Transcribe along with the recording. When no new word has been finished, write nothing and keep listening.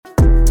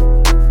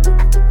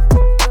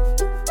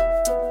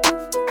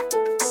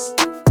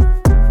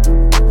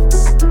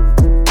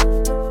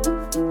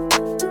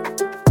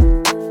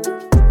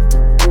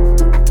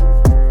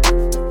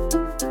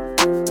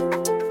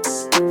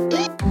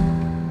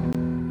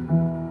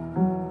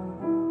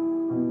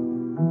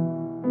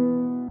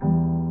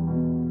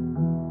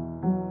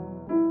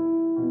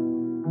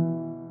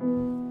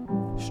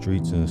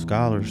Streets and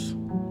Scholars.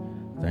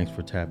 Thanks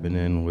for tapping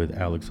in with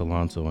Alex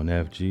Alonso and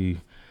FG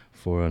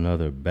for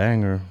another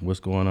banger. What's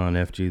going on,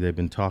 FG? They've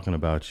been talking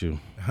about you.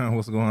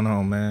 What's going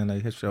on, man? They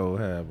hit show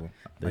have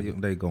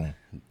them. They going.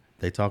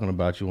 They talking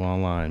about you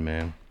online,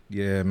 man.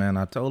 Yeah, man.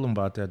 I told them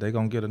about that. They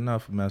gonna get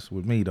enough of messing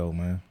with me though,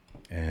 man.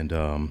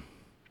 And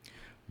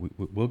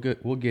we'll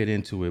get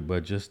into it,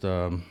 but just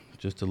to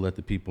let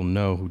the people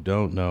know who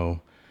don't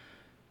know,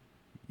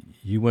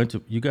 you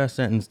got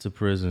sentenced to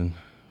prison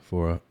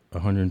for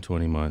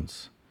 120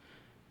 months.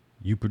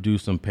 You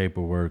produced some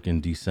paperwork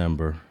in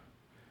December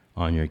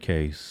on your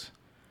case.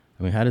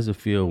 I mean, how does it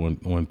feel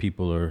when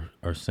people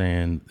are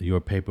saying your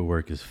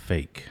paperwork is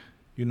fake?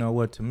 You know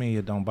what? To me,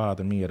 it don't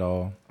bother me at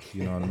all.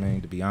 You know what I mean?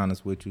 To be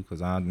honest with you,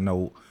 because I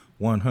know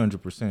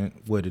 100%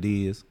 what it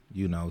is.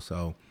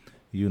 So,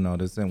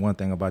 there's one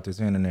thing about this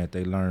internet.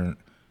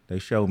 They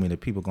showed me that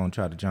people gonna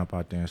try to jump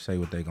out there and say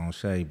what they gonna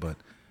say, but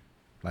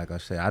like I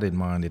said, I didn't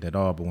mind it at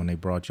all. But when they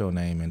brought your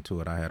name into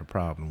it, I had a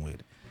problem with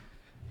it.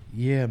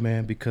 Yeah,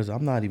 man, because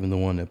I'm not even the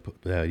one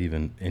that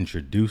even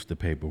introduced the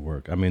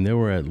paperwork. I mean, there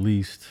were at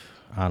least,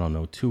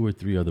 2 or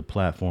 3 other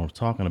platforms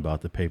talking about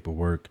the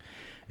paperwork.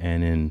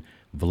 And in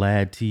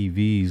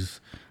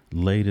VladTV's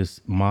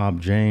latest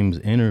Mob James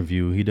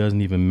interview, he doesn't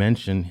even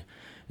mention,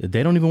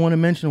 they don't even want to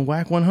mention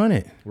Whack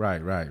 100.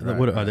 Right.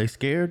 Are they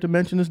scared to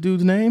mention this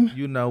dude's name?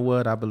 You know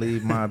what? I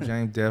believe Mob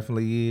James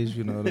definitely is,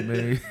 you know what I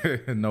mean?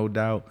 No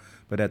doubt.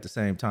 But at the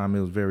same time, it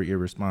was very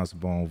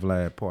irresponsible on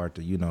Vlad's part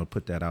to,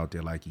 put that out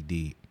there like he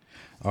did.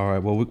 All right.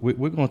 Well,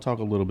 we're going to talk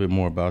a little bit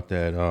more about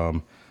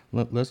that.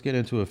 Let's get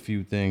into a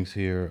few things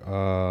here.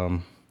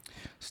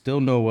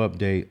 Still no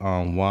update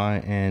on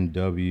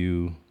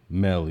YNW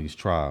Melly's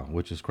trial,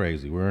 which is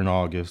crazy. We're in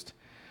August.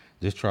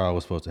 This trial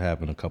was supposed to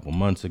happen a couple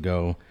months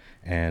ago.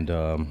 And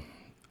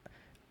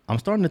I'm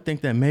starting to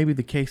think that maybe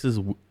the case is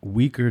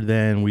weaker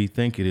than we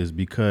think it is,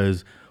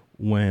 because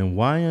when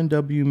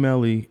YNW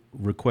Melly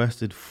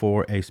requested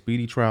for a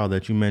speedy trial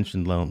that you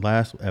mentioned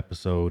last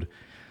episode,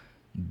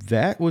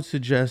 that would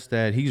suggest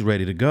that he's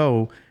ready to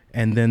go.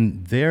 And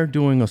then they're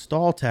doing a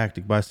stall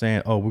tactic by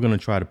saying, oh, we're going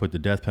to try to put the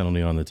death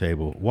penalty on the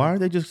table. Why are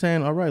they just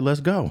saying, all right, let's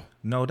go?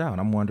 No doubt.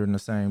 I'm wondering the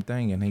same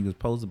thing. And he was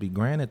supposed to be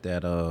granted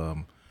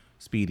that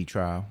speedy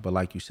trial. But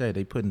like you said,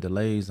 they putting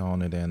delays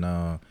on it.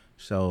 And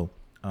so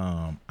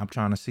I'm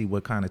trying to see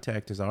what kind of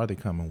tactics are they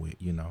coming with,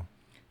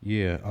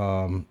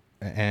 Yeah.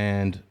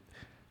 And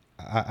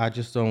I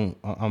just don't,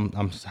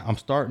 I'm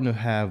starting to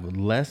have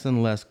less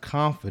and less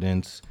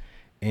confidence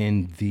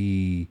in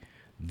the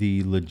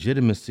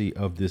legitimacy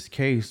of this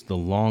case the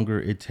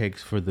longer it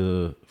takes for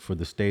the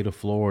state of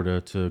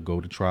Florida to go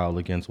to trial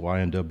against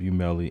YNW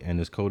Melly and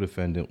his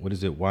co-defendant. What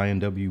is it,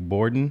 YNW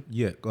Borden?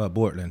 Yeah,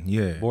 Bortland.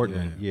 Yeah.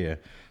 Bortland, yeah.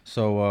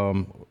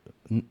 So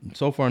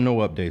so far no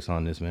updates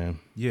on this, man.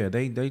 Yeah,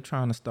 they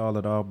trying to stall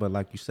it off, but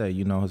like you say,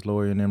 his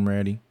lawyer and them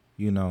ready,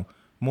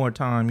 more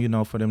time,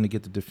 for them to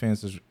get the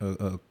defenses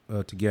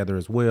together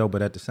as well.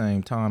 But at the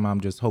same time,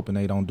 I'm just hoping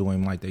they don't do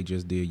him like they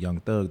just did Young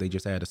Thug. They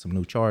just added some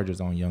new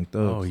charges on Young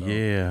Thug. Oh, so,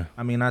 yeah.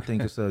 I mean, I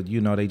think it's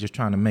they just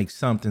trying to make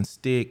something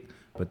stick,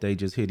 but they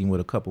just hit him with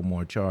a couple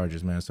more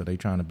charges, man. So they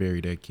trying to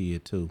bury that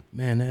kid too.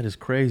 Man, that is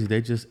crazy.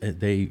 They just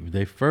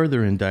they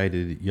further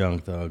indicted Young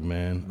Thug,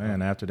 man.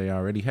 Man, after they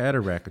already had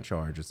a rack of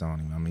charges on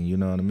him. I mean, you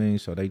know what I mean?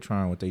 So they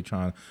trying what they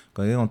trying,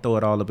 because they don't throw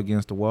it all up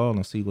against the wall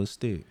and see what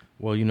stick.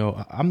 Well,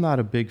 I'm not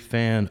a big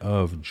fan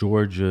of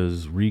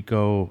Georgia's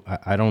RICO.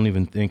 I don't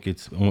even think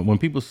it's, when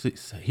people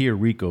hear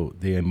RICO,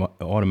 they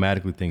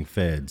automatically think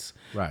feds.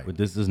 Right. But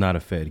this is not a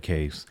fed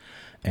case.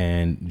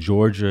 And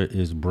Georgia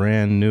is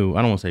brand new.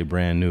 I don't want to say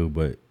brand new,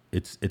 but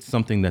it's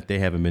something that they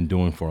haven't been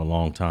doing for a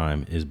long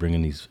time, is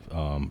bringing these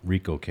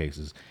RICO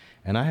cases.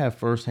 And I have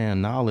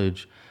firsthand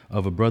knowledge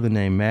of a brother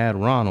named Mad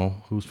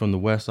Ronald, who's from the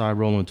West Side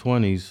Rolling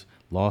 20s,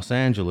 Los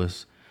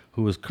Angeles,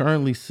 who is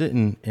currently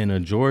sitting in a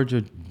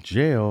Georgia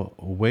jail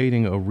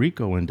awaiting a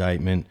RICO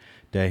indictment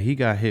that he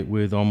got hit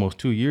with almost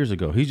 2 years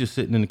ago. He's just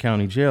sitting in the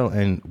county jail,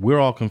 and we're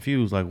all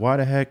confused. Like, why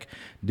the heck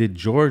did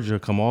Georgia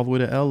come all the way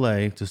to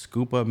L.A. to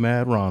scoop up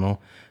Mad Ronald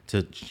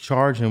to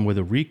charge him with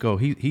a RICO?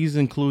 He's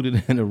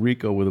included in a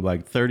RICO with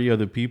like 30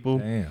 other people.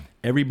 Damn.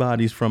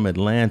 Everybody's from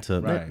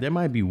Atlanta. Right. There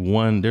might be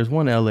one. There's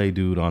one L.A.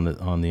 dude on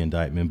the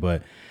indictment,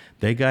 but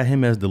they got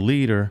him as the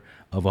leader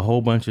of a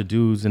whole bunch of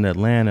dudes in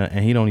Atlanta,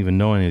 and he don't even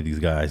know any of these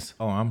guys.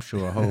 Oh, I'm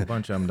sure a whole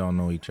bunch of them don't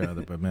know each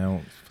other. But,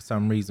 man, for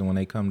some reason, when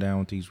they come down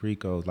with these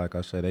RICOs, like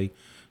I said, they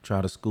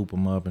try to scoop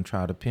them up and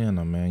try to pin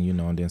them, man,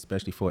 and then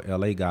especially for an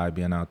L.A. guy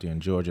being out there in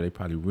Georgia, they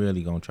probably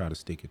really going to try to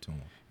stick it to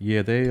him.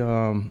 Yeah,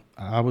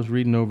 I was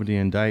reading over the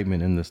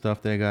indictment, and the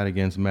stuff they got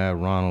against Mad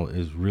Ronald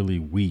is really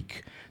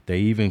weak. They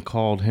even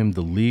called him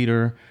the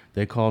leader.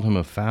 They called him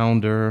a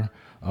founder.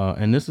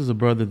 And this is a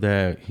brother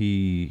that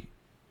he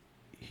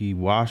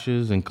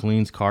washes and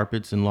cleans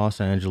carpets in Los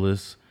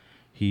Angeles.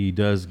 He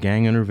does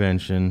gang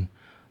intervention.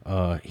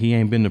 He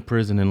ain't been to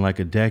prison in like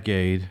a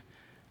decade.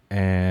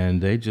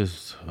 And they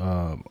just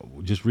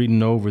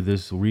reading over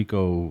his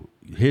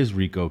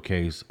RICO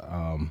case.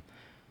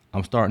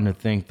 I'm starting to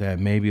think that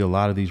maybe a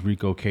lot of these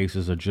RICO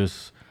cases are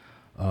just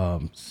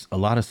a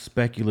lot of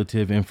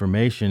speculative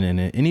information in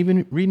it, and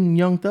even reading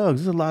Young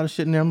Thugs, there's a lot of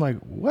shit in there. I'm like,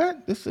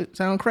 what? This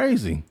sound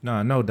crazy.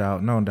 No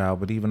doubt, no doubt.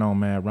 But even on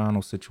Matt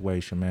Ronald's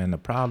situation, man, the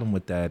problem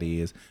with that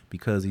is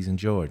because he's in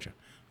Georgia.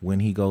 When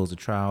he goes to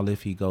trial,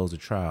 if he goes to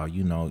trial,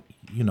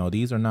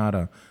 these are not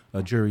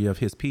a jury of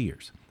his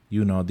peers.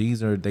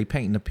 They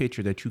painting a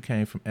picture that you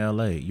came from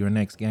L.A. You're an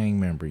ex-gang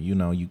member. You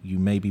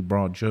maybe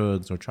brought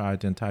drugs or tried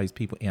to entice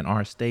people in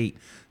our state.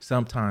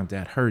 Sometimes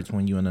that hurts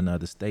when you're in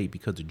another state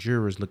because the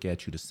jurors look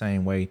at you the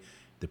same way.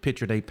 The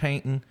picture they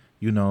painting,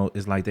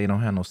 it's like they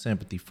don't have no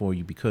sympathy for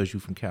you because you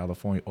from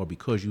California or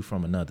because you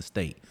from another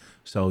state.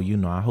 So,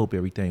 I hope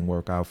everything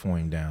work out for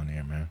him down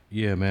there, man.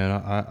 Yeah, man.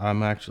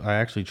 I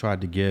actually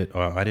tried to get,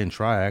 I didn't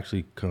try, I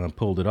actually kind of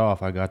pulled it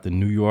off. I got the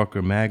New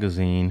Yorker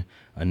magazine,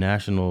 a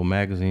national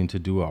magazine, to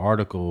do an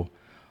article.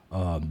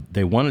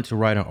 They wanted to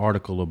write an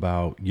article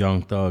about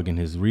Young Thug and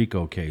his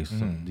RICO case.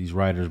 These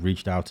writers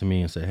reached out to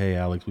me and said, hey,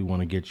 Alex, we want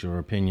to get your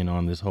opinion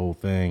on this whole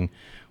thing.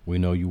 We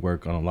know you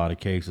work on a lot of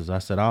cases. I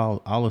said,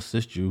 I'll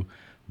assist you,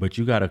 but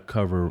you got to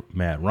cover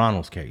Matt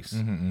Ronald's case.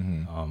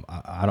 I'm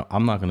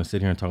not going to sit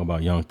here and talk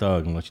about Young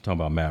Thug unless you talk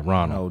about Matt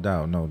Ronald.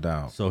 No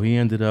doubt. So he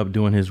ended up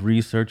doing his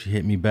research. He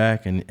hit me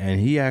back, and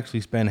he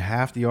actually spent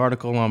half the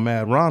article on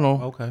Matt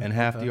Ronald and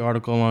half the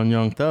article on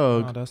Young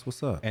Thug. Oh, that's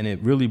what's up. And it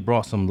really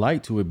brought some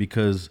light to it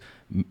because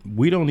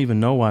we don't even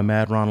know why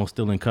Matt Ronald's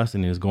still in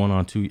custody. It's going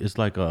on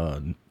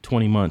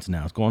 20 months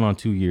now. It's going on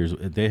 2 years.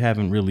 They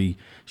haven't really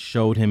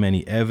showed him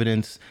any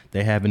evidence.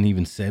 They haven't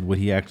even said what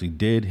he actually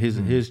did.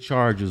 His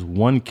charge is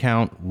 1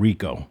 count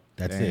RICO.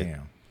 That's it.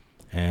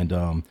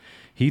 And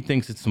he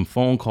thinks it's some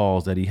phone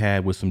calls that he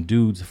had with some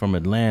dudes from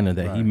Atlanta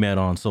that he met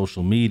on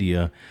social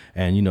media.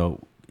 And,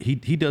 he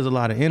does a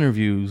lot of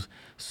interviews,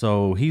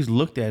 so he's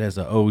looked at as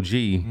an OG.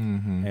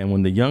 And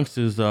when the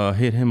youngsters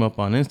hit him up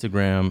on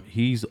Instagram,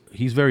 he's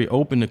very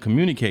open to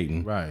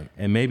communicating. Right.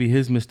 And maybe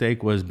his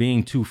mistake was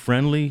being too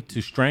friendly to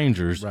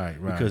strangers.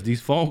 Right. Because these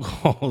phone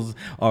calls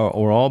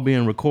are all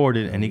being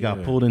recorded, and he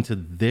got pulled into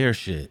their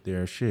shit.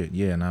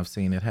 Yeah, and I've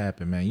seen it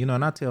happen, man.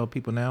 And I tell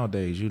people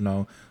nowadays,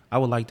 I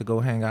would like to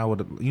go hang out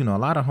with, a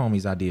lot of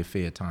homies I did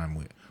fair time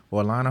with, or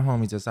a lot of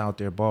homies that's out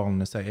there balling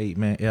and say, hey,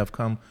 man, F,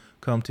 come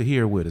to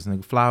here with us,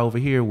 nigga, fly over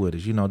here with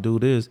us, do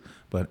this.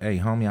 But, hey,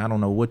 homie, I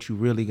don't know what you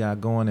really got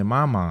going in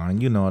my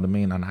mind, you know what I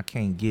mean? And I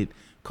can't get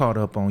caught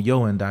up on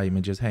your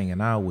indictment just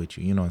hanging out with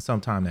you, and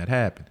sometimes that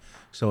happened.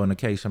 So in the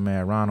case of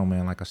Matt Ronald,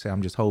 man, like I said,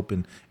 I'm just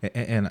hoping,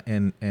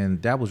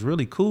 and that was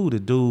really cool to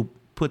do,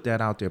 put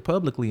that out there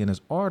publicly in his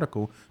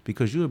article,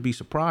 because you would be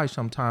surprised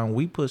sometimes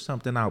we put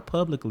something out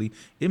publicly,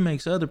 it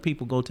makes other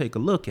people go take a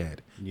look at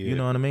it. Yeah. You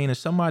know what I mean? If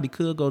somebody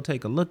could go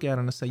take a look at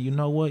it and say, you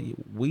know what,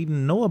 we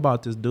didn't know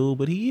about this dude,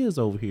 but he is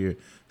over here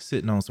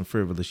sitting on some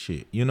frivolous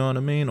shit. You know what I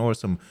mean? Or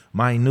some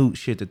minute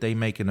shit that they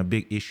making a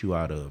big issue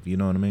out of. You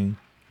know what I mean?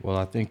 Well,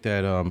 I think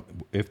that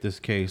if this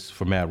case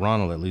for Matt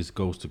Ronald at least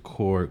goes to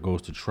court,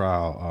 goes to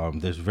trial,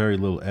 there's very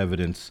little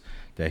evidence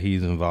that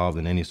he's involved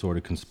in any sort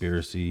of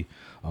conspiracy.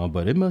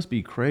 But it must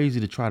be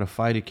crazy to try to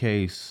fight a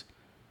case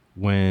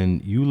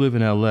when you live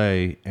in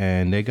LA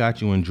and they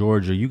got you in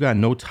Georgia. You got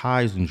no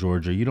ties in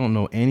Georgia. You don't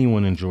know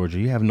anyone in Georgia.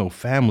 You have no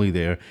family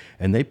there.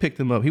 And they picked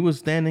him up. He was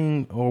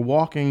standing or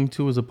walking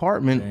to his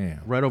apartment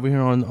right over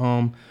here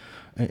on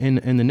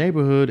in the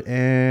neighborhood,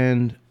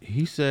 and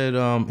he said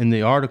in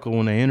the article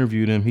when they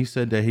interviewed him, he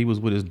said that he was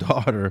with his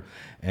daughter,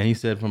 and he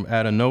said from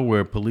out of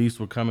nowhere, police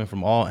were coming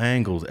from all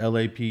angles,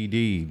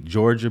 LAPD,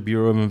 Georgia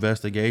Bureau of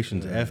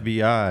Investigations,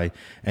 FBI,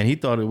 and he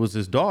thought it was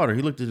his daughter.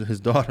 He looked at his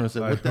daughter and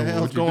said, what the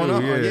hell's going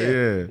on?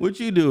 Yeah. What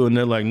you do? And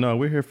they're like, no,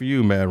 we're here for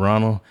you, Matt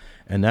Ronald.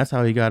 And that's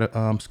how he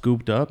got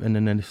scooped up, and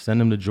then they sent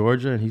him to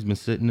Georgia, and he's been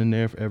sitting in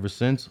there ever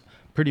since.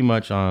 Pretty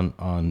much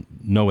on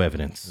no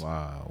evidence.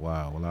 Wow.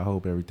 Well, I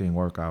hope everything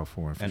work out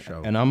for him for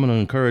sure. And I'm going to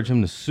encourage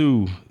him to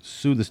sue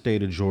the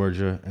state of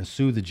Georgia and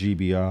sue the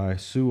GBI,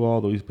 sue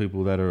all those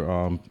people that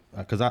are,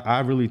 because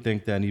I really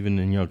think that even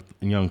in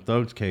Young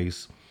Thug's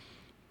case,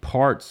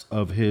 parts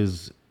of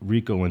his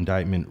RICO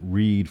indictment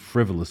read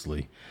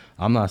frivolously.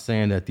 I'm not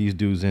saying that these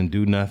dudes didn't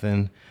do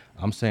nothing.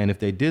 I'm saying if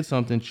they did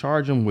something,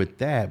 charge them with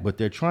that. But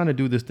they're trying to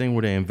do this thing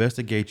where they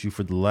investigate you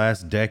for the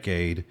last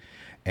decade,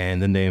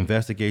 and then they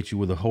investigate you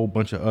with a whole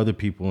bunch of other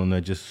people, and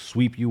they just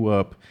sweep you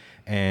up.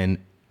 And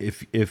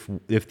if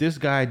this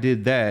guy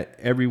did that,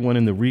 everyone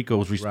in the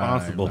RICO is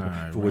responsible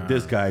for what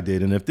this guy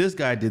did. And if this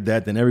guy did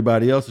that, then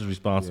everybody else is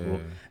responsible.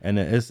 Yeah. And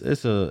it's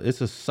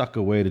a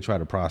sucker way to try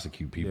to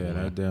prosecute people. Yeah,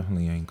 that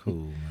definitely ain't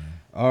cool, man.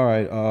 All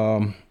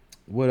right.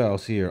 What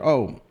else here?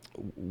 Oh,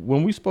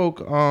 when we spoke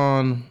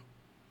on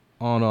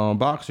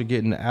Boxer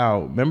getting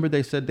out, remember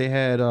they said they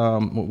had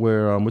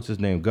what's his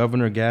name,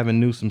 Governor Gavin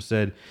Newsom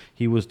said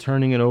he was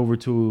turning it over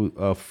to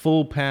a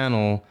full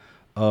panel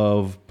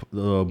of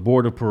the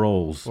Board of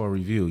Paroles for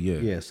review.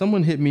 Yeah.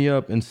 Someone hit me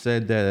up and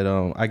said that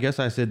I guess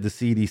I said the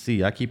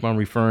CDC. I keep on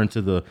referring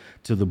to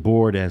the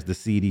board as the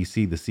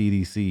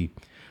CDC,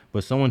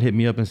 but someone hit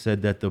me up and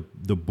said that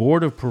the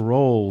Board of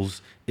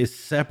Paroles is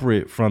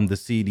separate from the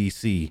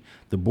CDC.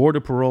 The Board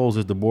of Paroles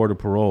is the Board of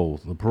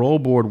Paroles. The parole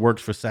board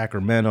works for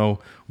Sacramento,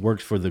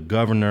 works for the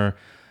governor,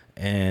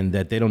 and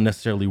that they don't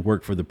necessarily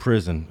work for the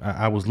prison.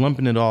 I was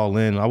lumping it all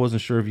in. I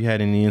wasn't sure if you had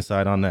any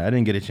insight on that. I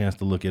didn't get a chance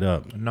to look it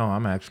up. No,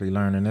 I'm actually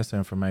learning this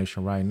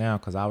information right now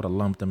because I would have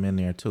lumped them in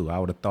there too. I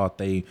would have thought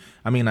I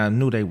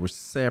knew they were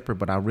separate,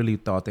 but I really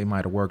thought they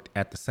might have worked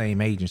at the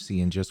same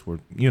agency and just were,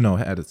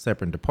 had a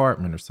separate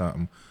department or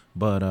something.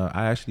 But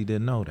I actually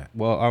didn't know that.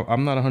 Well,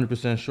 I'm not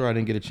 100% sure. I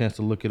didn't get a chance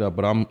to look it up,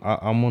 but I'm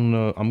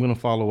gonna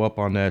follow up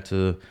on that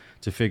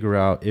to figure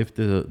out if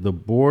the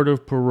Board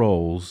of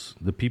Paroles,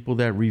 the people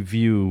that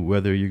review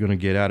whether you're gonna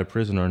get out of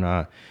prison or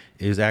not,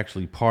 is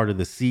actually part of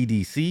the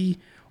CDC,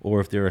 or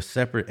if they're a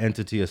separate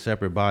entity, a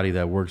separate body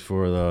that works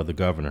for the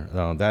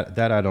governor.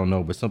 That I don't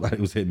know, but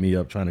somebody was hitting me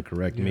up trying to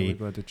correct me. We're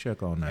going to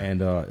check on that.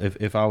 And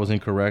if I was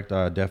incorrect,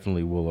 I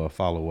definitely will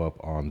follow up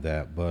on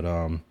that. But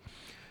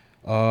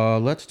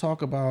let's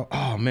talk about.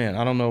 Oh man,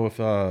 I don't know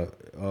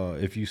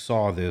if you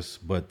saw this,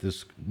 but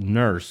this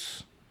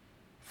nurse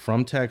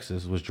from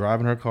Texas was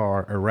driving her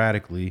car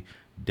erratically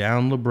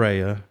down La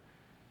Brea,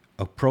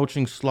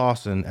 approaching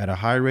Slauson at a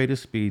high rate of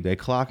speed. They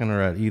clocking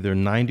her at either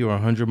 90 or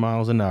 100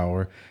 miles an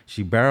hour.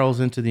 She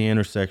barrels into the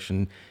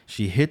intersection.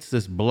 She hits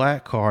this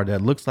black car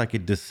that looks like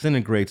it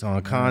disintegrates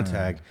on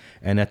contact.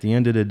 And at the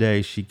end of the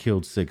day, she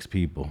killed 6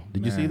 people.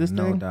 Did you see this thing?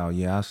 No doubt.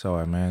 Yeah, I saw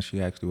it, man.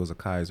 She actually was a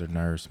Kaiser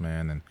nurse,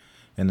 man.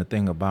 And the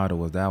thing about it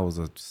was that was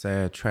a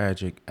sad,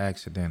 tragic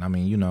accident. I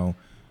mean,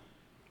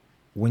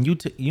 when you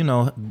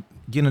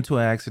get into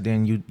an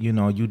accident,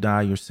 you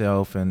die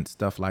yourself and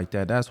stuff like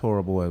that. That's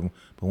horrible.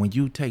 But when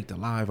you take the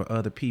life of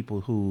other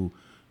people who,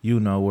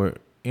 were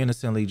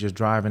innocently just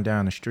driving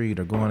down the street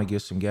or going to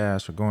get some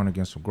gas or going to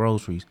get some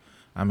groceries,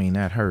 I mean,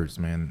 that hurts,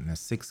 man. And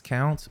 6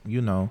 counts,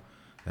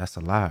 that's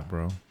a lot,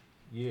 bro.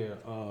 Yeah.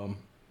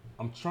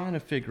 I'm trying to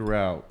figure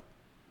out.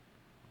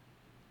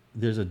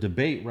 There's a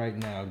debate right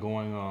now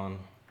going on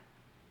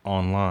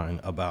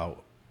online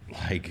about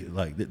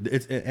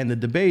and the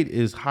debate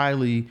is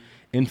highly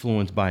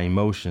influenced by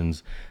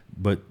emotions,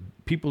 but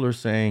people are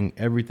saying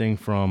everything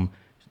from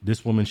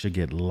this woman should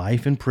get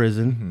life in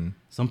prison. Mm-hmm.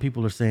 Some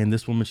people are saying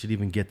this woman should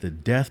even get the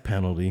death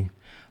penalty.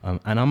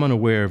 And I'm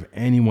unaware of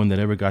anyone that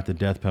ever got the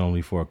death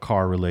penalty for a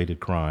car-related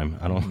crime.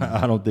 I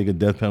don't think a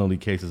death penalty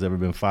case has ever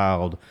been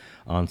filed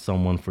on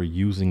someone for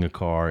using a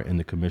car in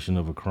the commission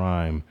of a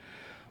crime.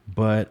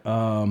 But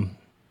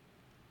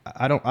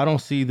I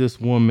don't see this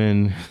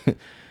woman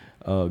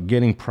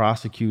getting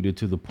prosecuted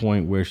to the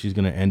point where she's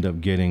going to end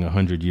up getting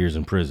 100 years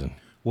in prison.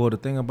 Well, the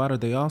thing about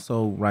it, they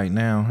also right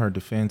now, her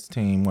defense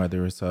team,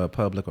 whether it's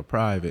public or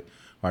private,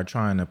 are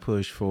trying to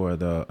push for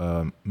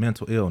the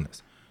mental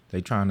illness. They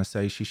trying to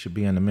say she should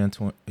be in the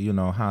mental,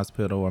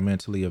 hospital or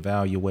mentally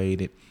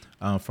evaluated.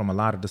 From a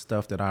lot of the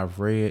stuff that I've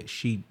read,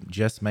 she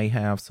just may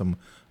have some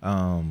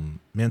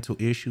mental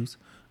issues.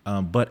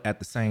 But at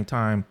the same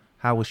time,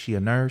 how is she a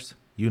nurse?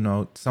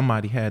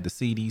 Somebody had to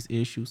see these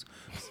issues.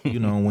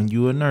 When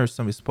you're a nurse,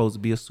 somebody's supposed to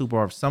be a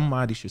supervisor.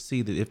 Somebody should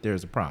see that if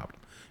there's a problem,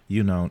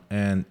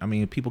 and I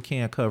mean, people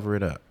can't cover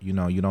it up. You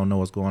don't know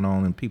what's going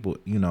on in people,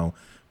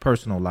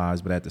 personal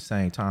lives, but at the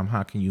same time,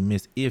 how can you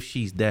miss if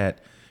she's that,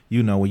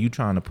 when you're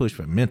trying to push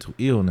for mental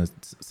illness,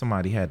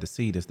 somebody had to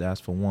see this. That's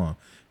for one.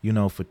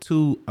 For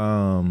two,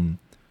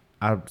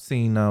 I've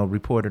seen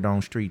reported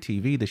on Street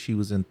TV that she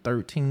was in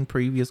 13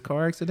 previous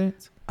car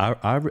accidents.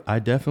 I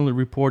definitely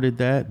reported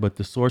that, but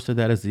the source of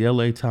that is the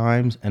LA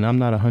Times, and I'm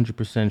not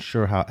 100%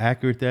 sure how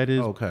accurate that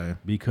is. Okay.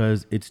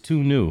 Because it's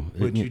too new.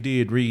 But you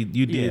did read,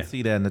 did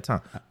see that in the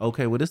time.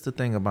 Okay, well, this is the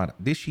thing about it.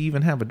 Did she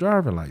even have a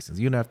driver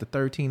license? After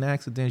 13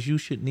 accidents, you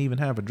shouldn't even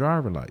have a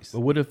driver license.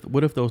 But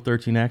what if those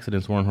 13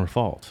 accidents weren't her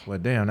fault? Well,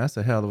 damn, that's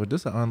a hell of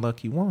this is an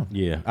unlucky one.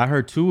 Yeah, I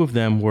heard 2 of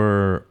them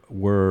were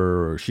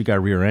she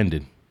got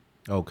rear-ended.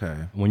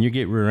 Okay. When you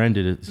get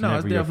rear-ended, it's never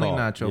your fault. No, it's definitely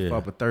not your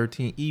fault. But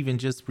 13, even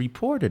just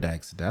reported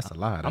accident, that's a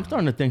lot. I'm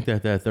starting to think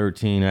that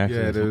 13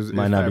 accidents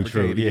might not be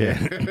true. Yeah,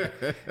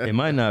 it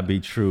might not be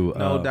true.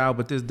 No doubt,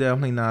 but this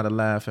definitely not a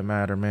laughing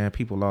matter, man.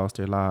 People lost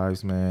their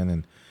lives,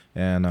 man,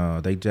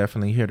 and they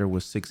definitely hit her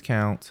with 6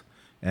 counts.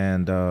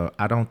 And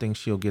I don't think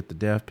she'll get the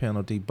death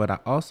penalty. But I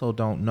also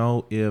don't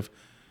know if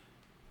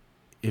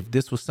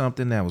this was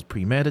something that was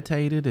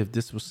premeditated, if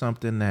this was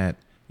something that.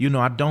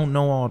 I don't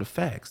know all the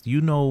facts.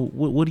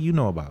 What do you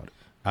know about it?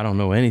 I don't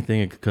know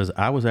anything because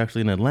I was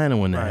actually in Atlanta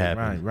when that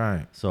happened.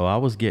 Right. So I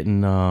was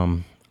getting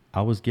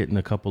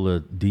a couple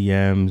of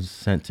DMs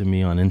sent to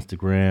me on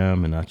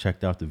Instagram, and I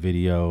checked out the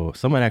video.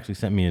 Someone actually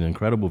sent me an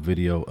incredible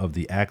video of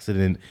the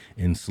accident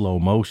in slow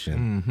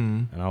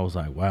motion, and I was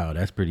like, "Wow,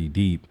 that's pretty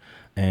deep."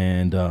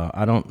 And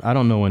I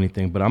don't know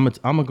anything, but I'm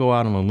gonna go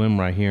out on a limb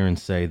right here and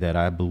say that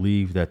I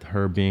believe that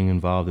her being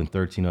involved in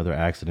 13 other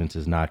accidents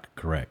is not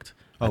correct.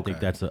 Okay.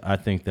 I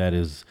think that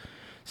is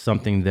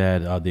something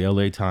that the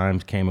LA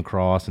Times came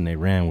across and they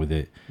ran with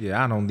it.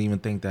 Yeah, I don't even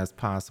think that's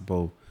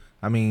possible.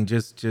 I mean,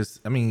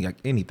 I mean, like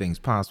anything's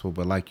possible,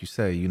 but like you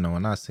say, you know,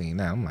 and I seen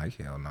that, I'm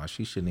like, hell no,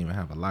 she shouldn't even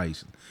have a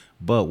license.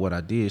 But what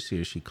I did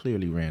see is she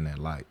clearly ran that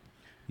light.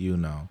 You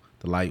know,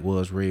 the light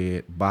was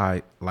red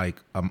by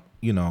like,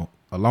 you know,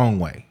 a long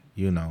way,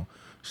 you know.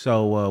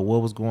 So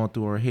what was going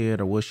through her head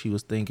or what she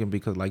was thinking?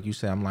 Because like you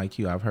said, I'm like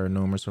you, I've heard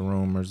numerous of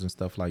rumors and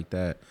stuff like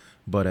that.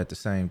 But at the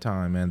same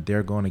time, man,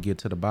 they're going to get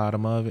to the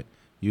bottom of it,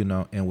 you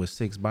know, and with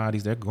 6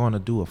 bodies, they're going to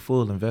do a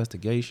full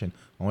investigation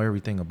on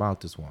everything about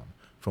this woman.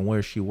 From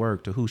where she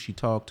worked to who she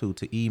talked to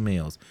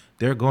emails.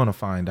 They're going to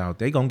find out.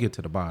 They're going to get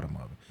to the bottom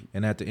of it.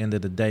 And at the end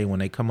of the day, when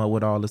they come up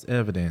with all this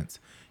evidence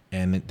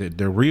and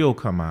the real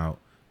come out,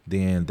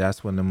 then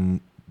that's when them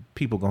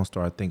people going to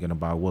start thinking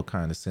about what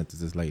kind of sentence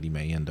this lady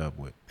may end up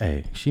with.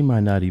 Hey, she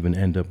might not even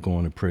end up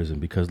going to prison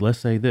because let's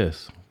say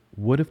this.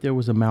 What if there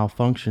was a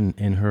malfunction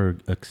in her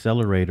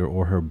accelerator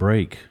or her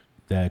brake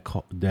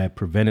that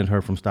prevented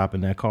her from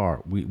stopping that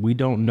car? We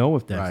don't know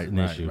if that's an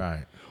issue.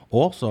 Right.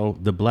 Also,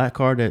 the black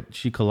car that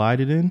she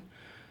collided in,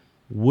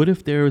 what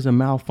if there is a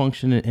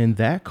malfunction in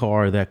that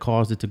car that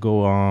caused it to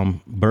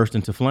go burst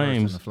into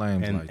flames,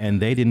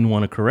 and they didn't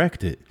want to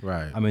correct it?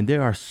 Right. I mean,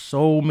 there are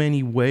so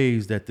many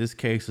ways that this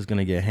case is going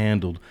to get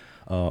handled.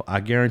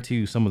 I guarantee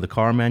you some of the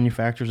car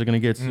manufacturers are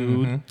going to get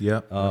sued. Mm-hmm.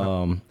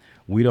 Yep.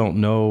 We don't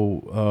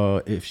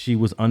know if she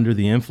was under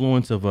the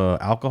influence of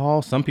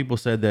alcohol. Some people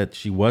said that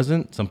she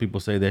wasn't. Some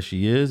people say that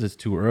she is. It's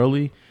too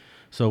early.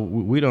 So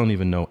we don't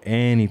even know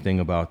anything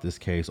about this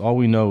case. All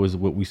we know is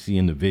what we see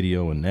in the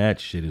video, and that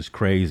shit is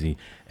crazy.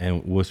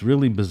 And what's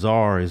really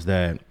bizarre is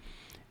that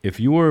if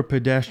you were a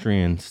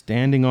pedestrian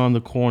standing on the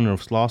corner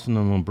of Slauson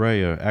and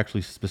Umbrea,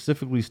 actually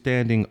specifically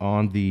standing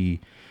on the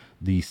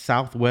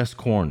southwest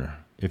corner,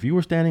 if you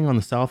were standing on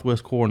the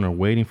southwest corner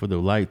waiting for the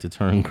light to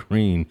turn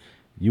green,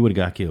 you would have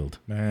got killed.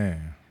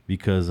 Man.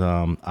 Because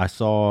I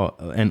saw,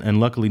 and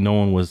luckily no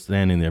one was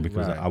standing there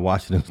because I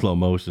watched it in slow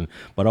motion.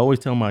 But I always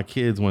tell my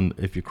kids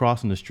if you're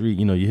crossing the street,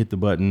 you know, you hit the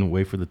button,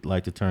 wait for the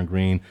light to turn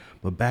green,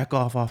 but back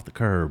off the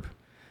curb.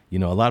 You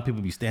know, a lot of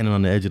people be standing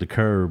on the edge of the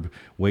curb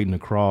waiting to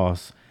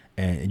cross,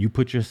 and you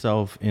put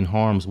yourself in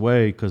harm's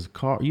way because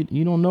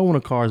you don't know when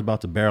a car is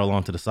about to barrel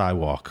onto the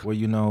sidewalk. Well,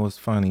 you know, it's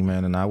funny,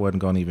 man, and I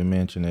wasn't going to even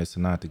mention this,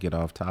 and not to get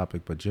off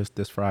topic, but just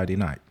this Friday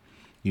night,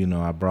 you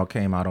know, I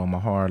came out on my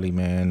Harley,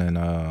 man,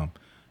 and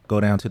go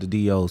down to the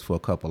DOs for a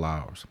couple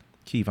hours.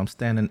 Keith, I'm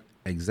standing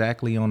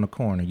exactly on the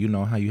corner. You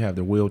know how you have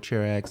the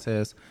wheelchair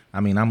access? I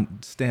mean, I'm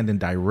standing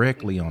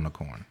directly on the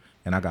corner,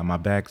 and I got my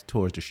back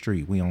towards the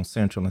street. We on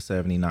Central and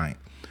 79th.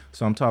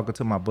 So I'm talking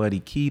to my buddy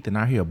Keith, and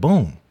I hear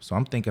boom. So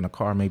I'm thinking a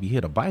car maybe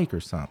hit a bike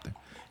or something.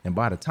 And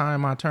by the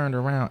time I turned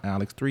around,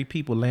 Alex, 3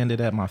 people landed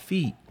at my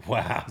feet.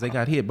 Wow. They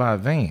got hit by a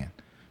van.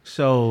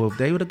 So if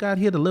they would have got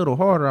hit a little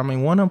harder, I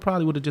mean, one of them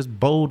probably would have just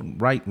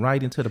bowled right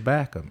into the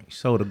back of me.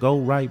 So to go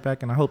right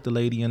back, and I hope the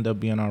lady ended up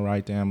being all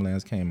right. The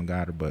ambulance came and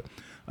got her. But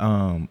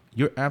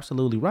you're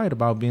absolutely right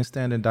about being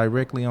standing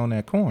directly on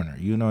that corner,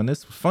 you know, and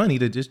it's funny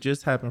that this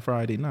just happened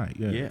Friday night.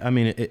 Yeah, I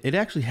mean, it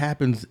actually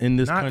happens in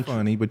this country. Not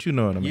funny, but you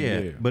know what I mean.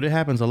 Yeah, but it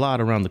happens a lot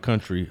around the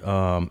country,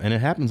 and it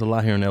happens a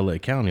lot here in LA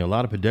County. A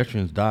lot of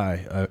pedestrians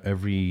die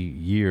every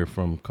year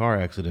from car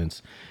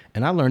accidents.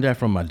 And I learned that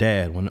from my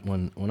dad.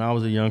 When I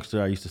was a youngster,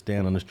 I used to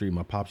stand on the street.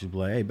 My pops used to be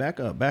like, hey, back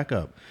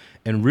up.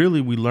 And really,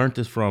 we learned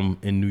this from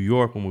in New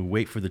York when we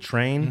wait for the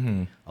train.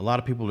 Mm-hmm. A lot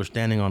of people are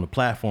standing on the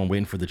platform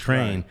waiting for the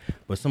train. Right.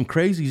 But some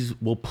crazies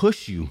will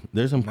push you.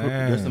 There's some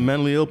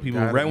mentally ill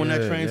people. Right when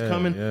that train's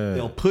coming,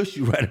 they'll push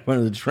you right in front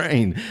of the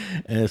train.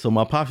 And so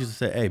my pops used to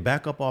say, hey,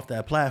 back up off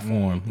that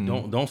platform.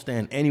 Mm-hmm. Don't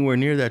stand anywhere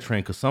near that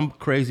train because some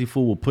crazy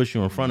fool will push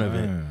you in front of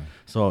it.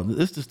 So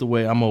this is the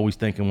way I'm always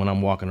thinking when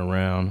I'm walking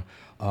around.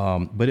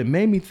 But it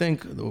made me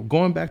think,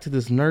 going back to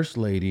this nurse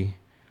lady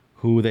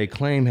who they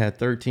claim had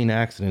 13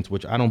 accidents,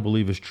 which I don't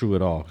believe is true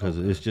at all because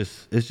it's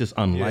just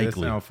unlikely. Yeah, it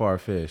sounds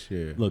far-fetched,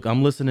 yeah. Look,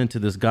 I'm listening to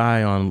this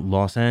guy on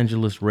Los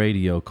Angeles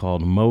radio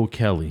called Mo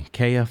Kelly,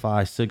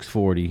 KFI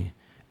 640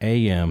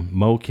 AM,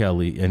 Mo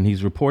Kelly, and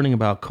he's reporting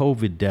about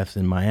COVID deaths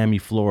in Miami,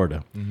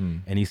 Florida. Mm-hmm.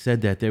 And he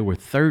said that there were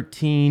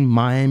 13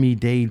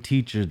 Miami-Dade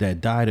teachers that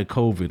died of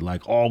COVID,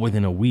 like all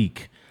within a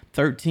week.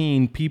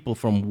 13 people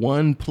from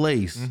one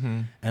place.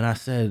 Mm-hmm. And I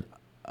said,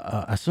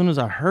 as soon as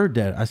I heard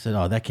that, I said,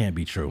 oh, that can't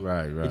be true.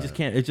 Right. It just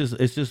can't.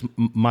 It's just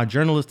my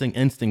journalistic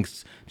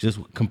instincts just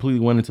completely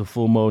went into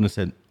full mode and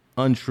said,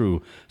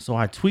 untrue. So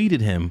I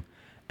tweeted him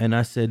and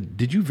I said,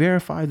 did you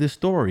verify this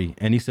story?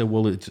 And he said,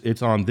 well,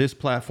 it's on this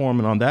platform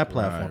and on that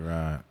platform.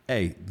 Right.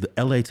 Hey, the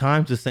LA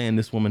Times is saying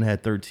this woman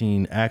had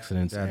 13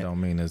 accidents. That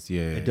don't mean it's,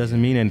 it doesn't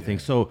mean anything.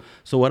 Yeah.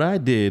 So what I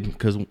did,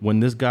 because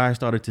when this guy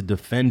started to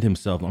defend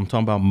himself, I'm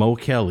talking about Mo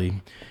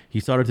Kelly, he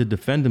started to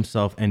defend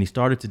himself and he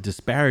started to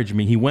disparage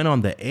me. He went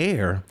on the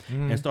air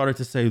and started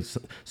to say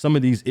some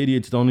of these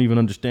idiots don't even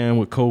understand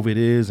what COVID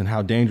is and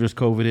how dangerous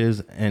COVID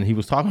is. And he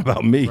was talking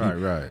about me.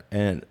 Right.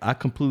 And I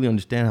completely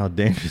understand how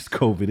dangerous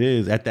COVID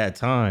is at that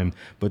time.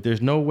 But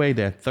there's no way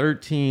that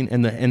 13,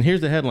 and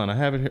here's the headline. I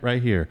have it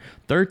right here.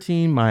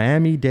 13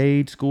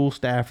 Miami-Dade school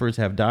staffers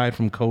have died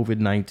from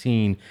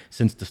COVID-19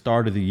 since the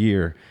start of the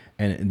year.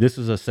 And this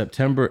is a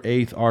September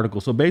 8th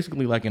article. So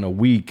basically, like in a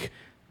week,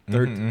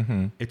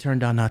 it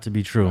turned out not to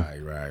be true.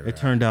 Right. It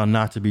turned out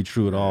not to be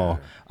true at all.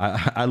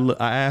 I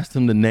asked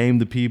him to name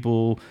the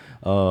people.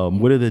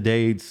 What are the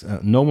dates?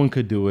 No one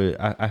could do it.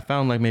 I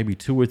found like maybe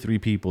 2 or 3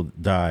 people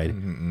died.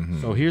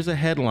 So here's a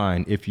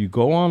headline. If you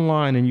go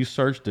online and you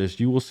search this,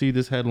 you will see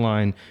this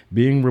headline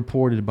being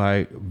reported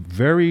by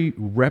very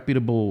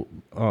reputable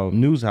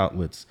news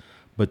outlets.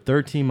 But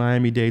 13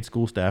 Miami-Dade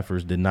school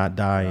staffers did not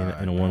die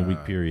in a 1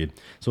 week period.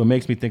 So it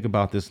makes me think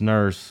about this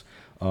nurse.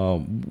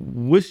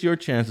 What's your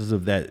chances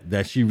of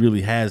that she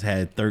really has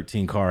had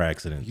 13 car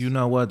accidents? You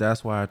know what?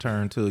 That's why I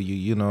turned to you.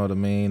 You know what I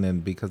mean?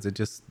 And because it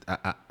just,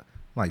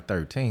 like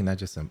 13,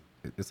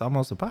 it's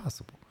almost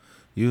impossible.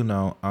 You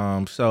know,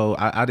 so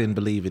I didn't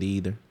believe it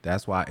either.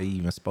 That's why I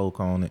even spoke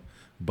on it.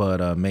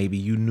 But maybe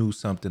you knew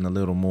something a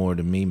little more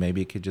than me.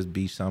 Maybe it could just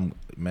be some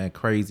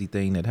crazy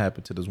thing that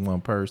happened to this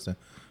one person.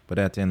 But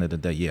at the end of the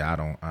day,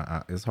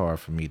 yeah, it's hard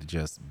for me to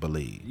just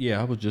believe.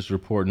 Yeah, I was just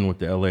reporting what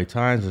the LA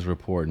Times is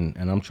reporting,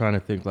 and I'm trying to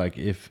think like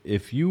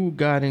if you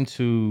got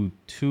into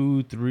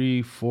 2,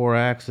 3, 4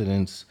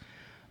 accidents,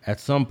 at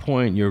some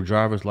point your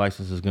driver's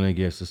license is going to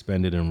get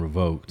suspended and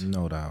revoked.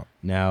 No doubt.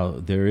 Now,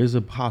 there is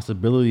a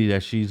possibility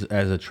that she's,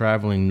 as a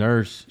traveling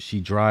nurse, she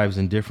drives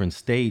in different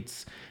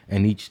states,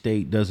 and each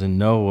state doesn't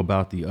know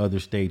about the other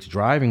state's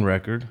driving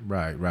record.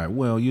 Right.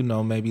 Well, you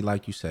know, maybe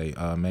like you say,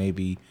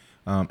 maybe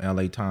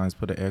LA Times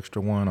put an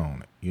extra one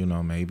on it. You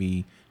know,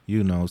 maybe,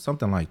 you know,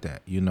 something like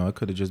that. You know, it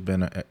could have just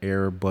been an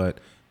error, but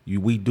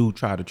we do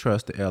try to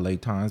trust the LA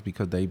Times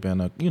because they've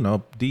been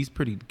these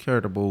pretty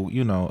credible,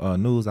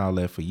 news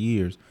outlet for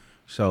years.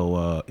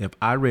 So if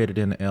I read it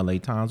in the LA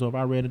Times or if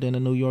I read it in the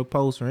New York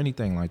Post or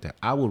anything like that,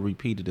 I will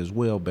repeat it as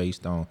well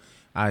based on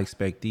I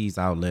expect these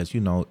outlets,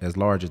 as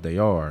large as they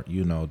are,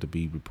 to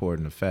be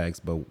reporting the facts,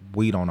 but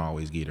we don't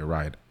always get it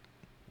right.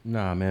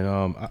 Nah,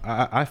 man.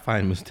 I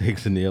find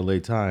mistakes in the LA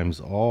Times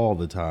all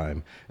the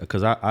time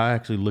because I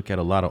actually look at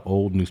a lot of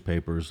old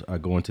newspapers. I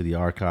go into the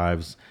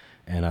archives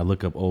and I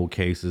look up old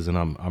cases, and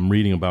I'm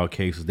reading about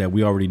cases that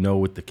we already know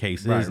what the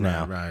case is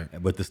now. Right.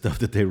 But the stuff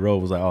that they wrote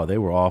was like, oh, they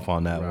were off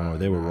on that one, or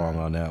they were wrong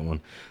on that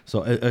one.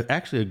 So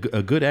actually,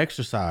 a good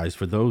exercise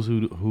for those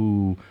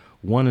who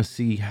want to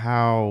see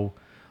how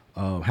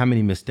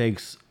many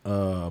mistakes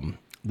the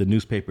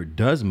newspaper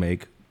does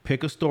make.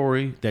 Pick a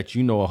story that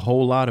you know a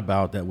whole lot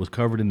about that was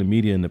covered in the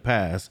media in the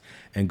past,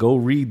 and go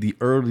read the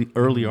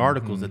early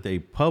articles that they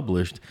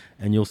published,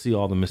 and you'll see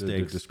all the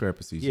mistakes, the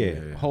discrepancies.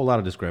 Yeah, a whole lot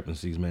of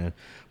discrepancies, man.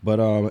 But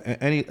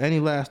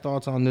any last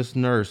thoughts on this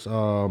nurse?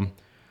 I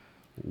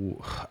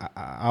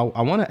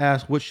want to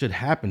ask what should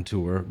happen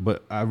to her,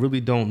 but I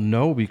really don't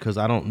know because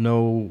I don't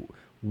know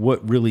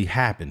what really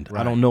happened. Right.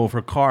 I don't know if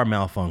her car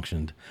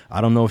malfunctioned. I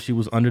don't know if she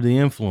was under the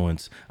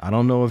influence. I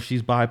don't know if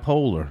she's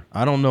bipolar.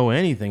 I don't know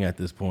anything at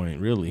this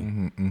point, really.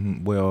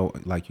 Well,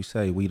 like you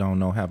say, we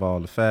don't have all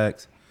the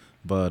facts,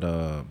 but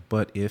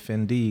if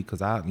indeed,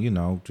 because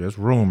just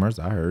rumors.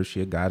 I heard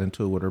she had got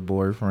into it with her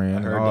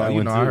boyfriend. I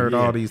heard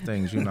all these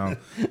things.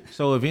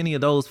 So if any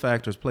of those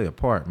factors play a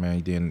part,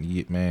 man,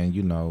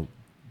 then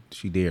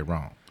she did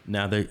wrong.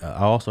 Now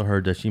I also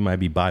heard that she might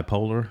be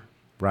bipolar.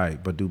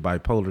 Right, but do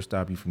bipolar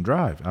stop you from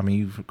driving? I mean,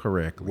 you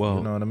correctly. Well,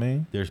 you know what I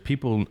mean? There's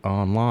people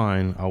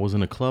online. I was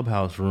in a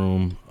clubhouse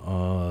room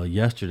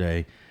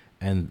yesterday,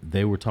 and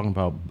they were talking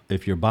about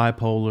if you're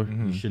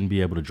bipolar, you shouldn't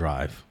be able to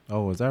drive.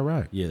 Oh, is that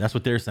right? Yeah, that's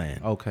what they're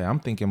saying. Okay, I'm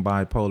thinking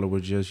bipolar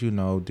was just,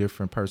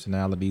 different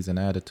personalities and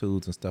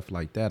attitudes and stuff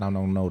like that. I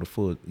don't know the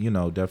full,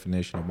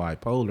 definition of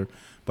bipolar,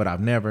 but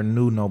I've never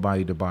knew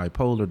nobody to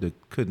bipolar that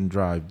couldn't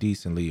drive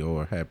decently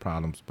or had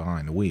problems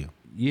behind the wheel.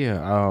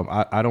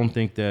 Yeah, I don't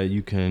think that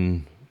you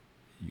can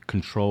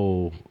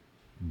control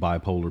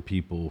bipolar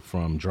people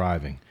from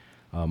driving.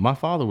 My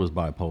father was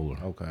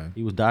bipolar. Okay.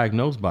 He was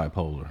diagnosed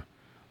bipolar,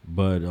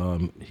 but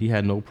he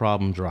had no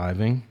problem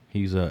driving.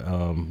 He's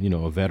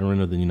a veteran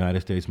of the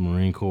United States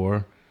Marine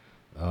Corps.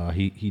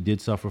 He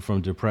did suffer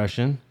from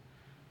depression,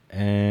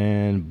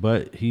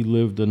 but he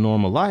lived a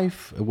normal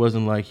life. It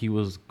wasn't like he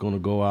was going to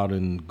go out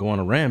and go on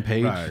a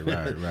rampage.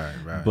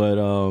 Right. But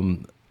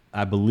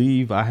I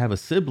believe I have a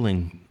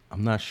sibling.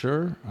 I'm not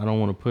sure. I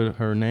don't want to put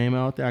her name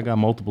out there. I got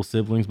multiple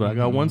siblings, but I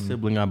got one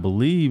sibling I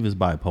believe is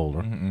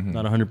bipolar.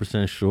 Not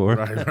 100% sure.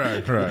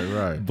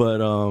 Right.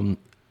 But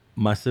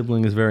my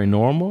sibling is very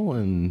normal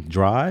and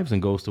drives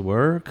and goes to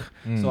work.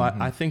 So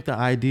I think the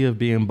idea of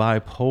being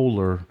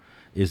bipolar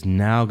is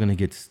now going to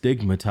get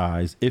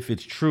stigmatized if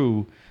it's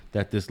true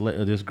that this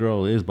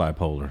girl is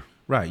bipolar.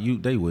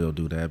 Right. They will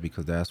do that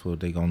because that's what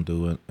they're going to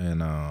do it.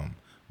 And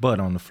but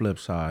on the flip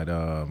side,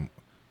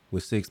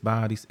 with 6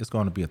 bodies, it's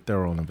going to be a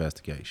thorough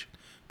investigation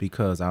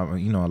because a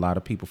lot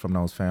of people from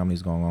those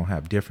families going to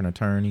have different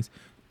attorneys.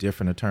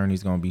 Different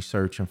attorneys going to be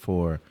searching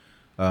for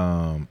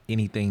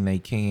anything they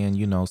can,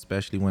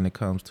 especially when it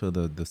comes to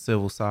the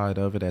civil side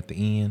of it at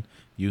the end.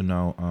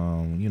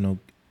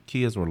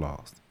 Kids were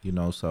lost.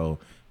 So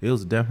it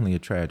was definitely a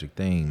tragic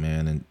thing,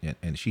 man,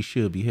 and she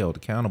should be held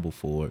accountable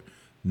for it.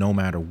 no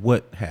matter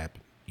what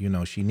happened. You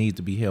know, she needs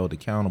to be held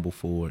accountable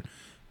for it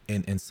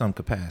in some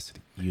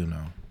capacity, you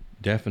know.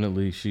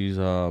 Definitely, she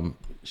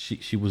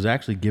was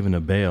actually given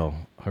a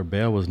bail. Her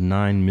bail was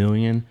 $9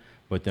 million,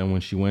 but then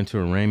when she went to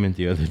arraignment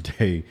the other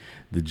day,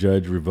 the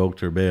judge revoked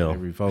her bail. They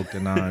revoked the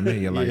 $9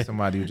 million, like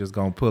somebody was just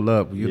gonna pull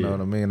up. You know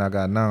what I mean? I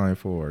got 9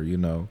 for her. You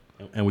know.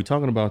 And we're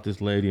talking about this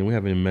lady, and we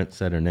haven't even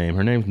said her name.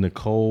 Her name's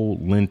Nicole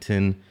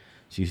Linton.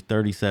 She's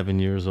 37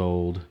 years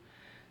old,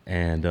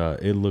 and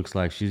it looks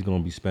like she's going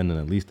to be spending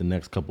at least the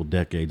next couple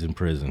decades in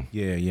prison.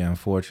 Yeah.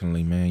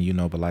 Unfortunately, man. You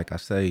know, but like I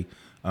say,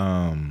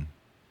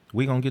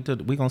 we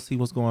gonna see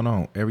what's going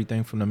on.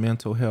 Everything from the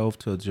mental health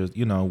to just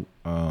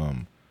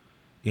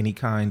any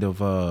kind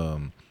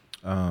of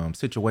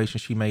situation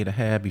she may have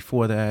had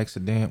before the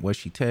accident. Was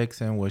she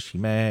texting? Was she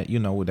mad? You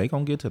know, they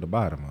gonna get to the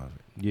bottom of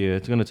it. Yeah,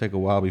 it's gonna take a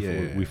while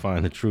before we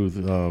find the truth.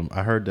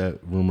 I heard that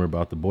rumor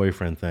about the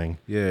boyfriend thing.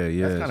 Yeah.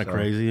 That's kind of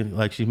crazy.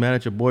 Like, she's mad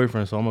at your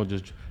boyfriend, so I'm gonna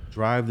just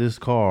drive this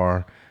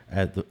car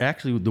at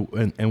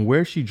and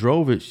where she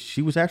drove it,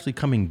 she was actually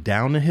coming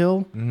down the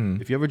hill.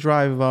 Mm-hmm. If you ever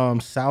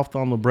drive south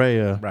on La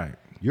Brea, right,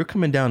 you're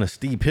coming down a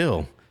steep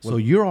hill. So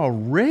you're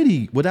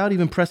already, without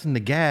even pressing the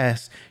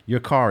gas, your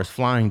car is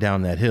flying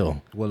down that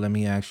hill. Well, let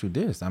me ask you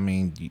this. I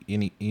mean,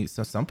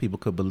 some people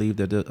could believe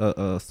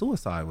that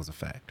suicide was a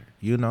factor.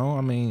 You know,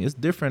 I mean, it's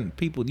different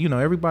people. You know,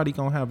 everybody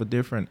going to have a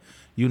different,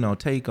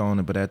 take on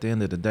it. But at the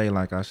end of the day,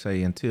 like I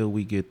say, until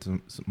we get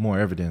some more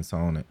evidence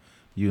on it,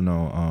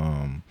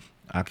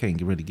 I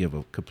can't really give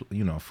a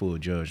full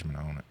judgment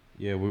on it.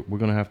 Yeah, we're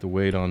going to have to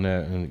wait on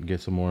that and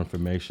get some more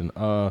information.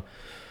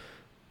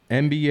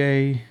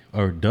 NBA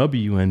or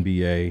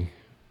WNBA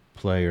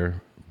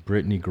player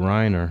Brittney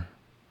Griner,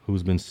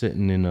 who's been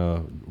sitting in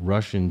a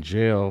Russian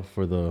jail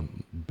for the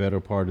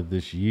better part of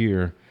this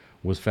year,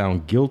 was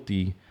found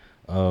guilty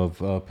of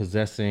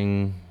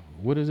possessing,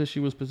 what is it she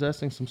was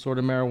possessing? Some sort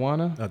of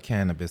marijuana?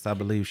 Cannabis. I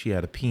believe she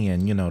had a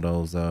pen,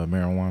 those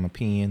marijuana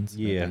pens.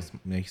 Yeah.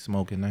 They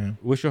smoking now.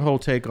 What's your whole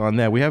take on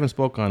that? We haven't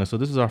spoken on it, so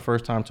this is our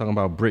first time talking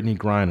about Brittney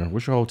Griner.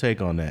 What's your whole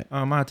take on that?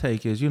 My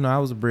take is, I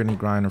was a Brittney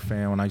Griner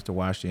fan when I used to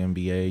watch the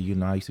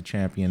NBA. I used to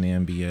champion the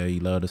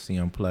NBA. Love to see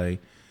him play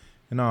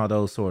and all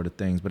those sort of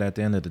things. But at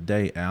the end of the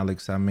day,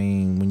 Alex, I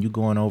mean, when you're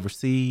going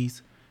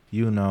overseas,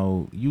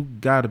 you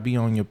got to be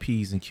on your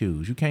P's and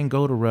Q's. You can't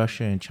go to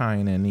Russia and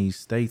China and these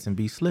states and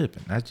be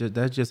slipping. That's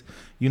just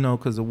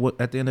because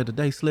at the end of the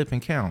day,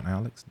 slipping count,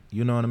 Alex.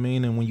 You know what I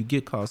mean? And when you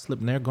get caught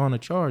slipping, they're going to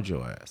charge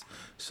your ass.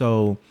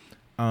 So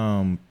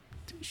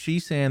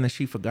she's saying that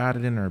she forgot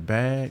it in her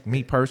bag.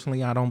 Me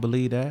personally, I don't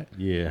believe that.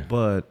 Yeah.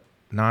 But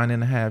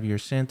 9.5-year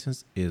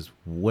sentence is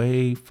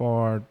way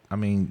far,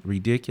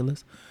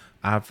 ridiculous.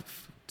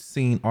 I've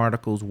seen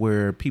articles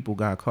where people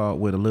got caught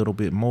with a little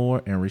bit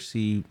more and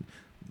received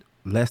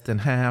less than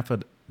half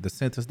of the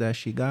sentence that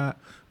she got.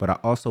 But I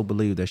also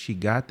believe that she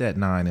got that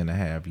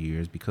 9.5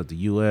 years because the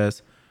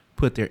U.S.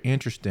 put their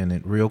interest in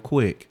it real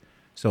quick.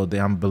 So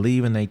I'm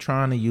believing they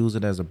trying to use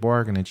it as a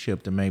bargaining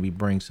chip to maybe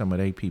bring some of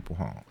their people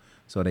home.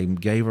 So they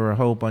gave her a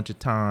whole bunch of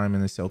time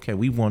and they said, okay,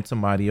 we want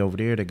somebody over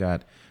there that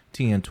got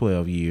 10,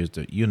 12 years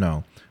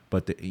to,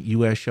 but the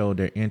U.S. showed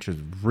their interest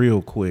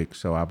real quick.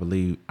 So I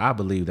believe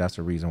that's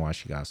the reason why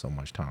she got so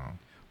much time.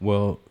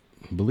 Well,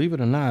 believe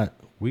it or not,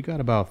 we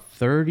got about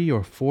 30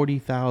 or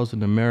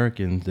 40,000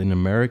 Americans in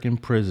American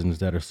prisons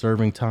that are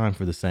serving time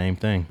for the same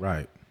thing.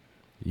 Right.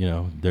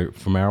 They're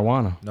for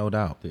marijuana. No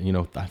doubt.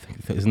 I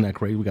think, isn't that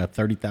crazy? We got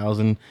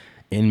 30,000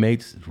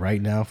 inmates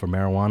right now for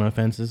marijuana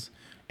offenses,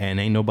 and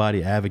ain't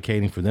nobody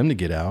advocating for them to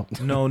get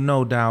out.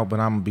 No doubt. But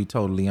I'm gonna be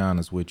totally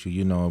honest with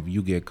you. If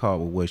you get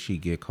caught with what she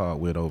get caught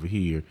with over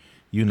here,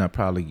 you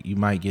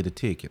might get a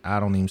ticket.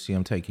 I don't even see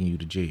them taking you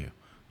to jail.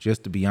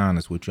 Just to be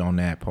honest with you on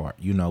that part.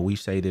 We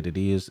say that it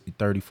is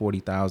 30,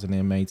 40,000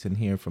 inmates in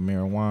here for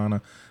marijuana.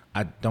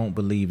 I don't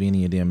believe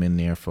any of them in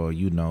there for,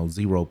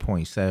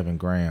 0.7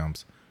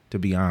 grams, to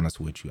be honest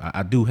with you.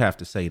 I do have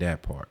to say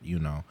that part,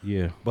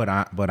 Yeah. But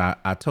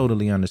I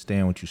totally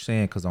understand what you're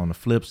saying, because on the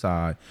flip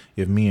side,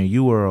 if me and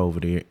you were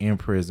over there in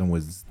prison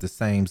with the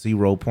same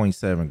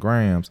 0.7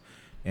 grams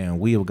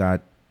and we have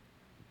got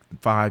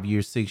 5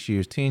 years, 6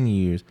 years, 10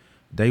 years,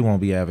 they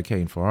won't be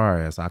advocating for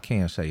our ass. I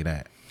can't say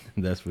that.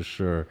 That's for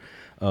sure.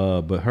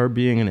 But her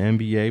being an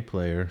NBA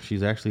player,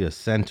 she's actually a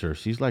center.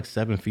 She's like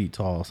 7 feet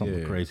tall,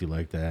 something crazy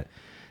like that.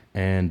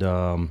 And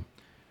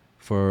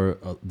for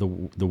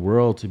the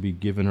world to be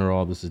giving her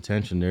all this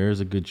attention, there is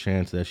a good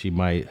chance that she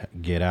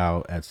might get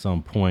out at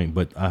some point.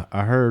 But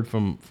I heard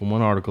from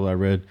one article I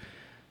read,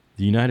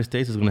 the United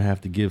States is going to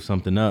have to give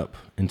something up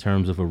in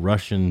terms of a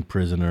Russian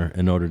prisoner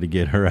in order to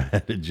get her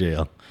out of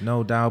jail.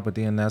 No doubt, but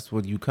then that's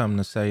what you come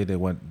to say,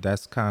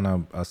 that's kind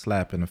of a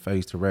slap in the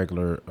face to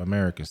regular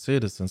American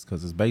citizens,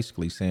 because it's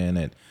basically saying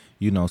that,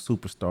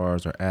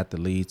 superstars or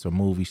athletes or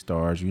movie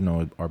stars,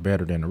 are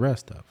better than the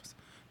rest of us.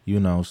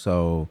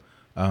 So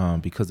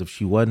because if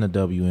she wasn't a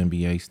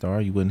WNBA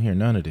star, you wouldn't hear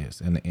none of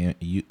this. And the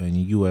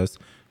U.S.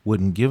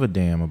 wouldn't give a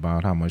damn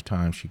about how much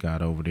time she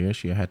got over there.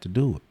 She had to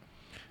do it.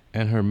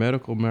 And her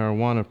medical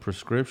marijuana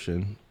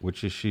prescription,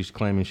 which is she's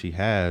claiming she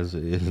has,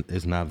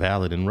 is not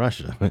valid in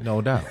Russia.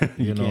 No doubt.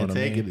 You know can't what I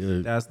take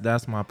mean? it.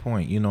 That's my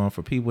point. You know, and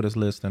for people that's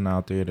listening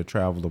out there to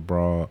travel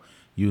abroad,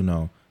 you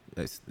know,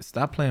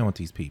 stop playing with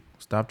these people.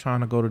 Stop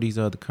trying to go to these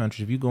other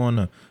countries. If you're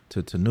going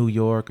to New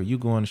York or you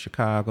going to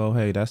Chicago,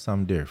 hey, that's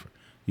something different.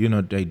 You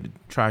know, they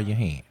try your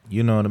hand.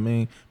 You know what I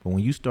mean? But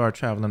when you start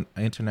traveling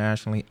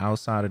internationally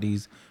outside of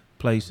these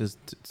places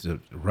to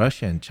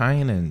Russia and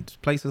China and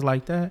places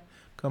like that,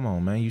 come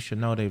on, man. You should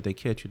know that if they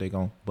catch you, they're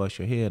going to bust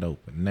your head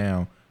open.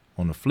 Now,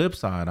 on the flip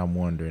side, I'm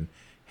wondering,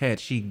 had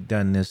she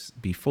done this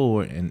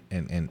before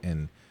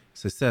and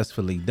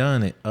successfully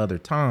done it other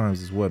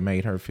times is what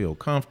made her feel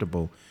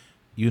comfortable,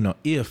 you know,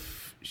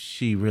 if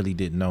she really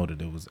didn't know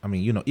that it was, I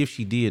mean, you know, if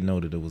she did know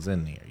that it was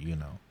in there, you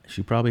know.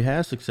 She probably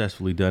has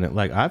successfully done it.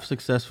 Like I've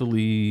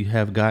successfully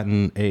have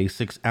gotten a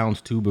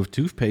 6-ounce tube of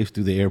toothpaste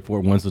through the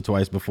airport once or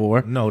twice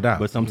before. No doubt.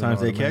 But sometimes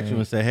You know they what I catch you mean?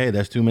 and say, "Hey,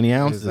 that's too many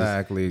ounces."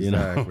 Exactly. You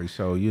know?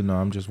 So, you know,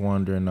 I'm just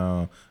wondering,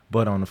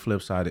 but on the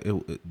flip side,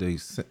 the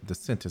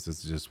sentence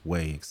is just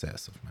way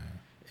excessive, man.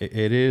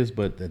 It is,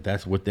 but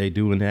that's what they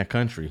do in that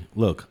country.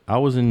 Look, I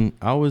was in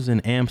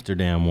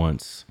Amsterdam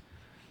once,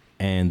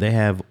 and they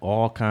have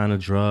all kind of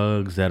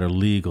drugs that are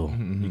legal.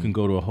 You can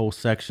go to a whole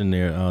section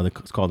there.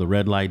 It's called the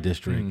red light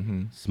district.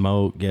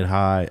 Smoke, get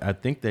high. I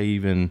think they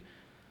even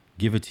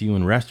give it to you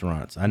in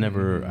restaurants. I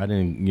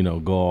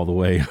didn't, go all the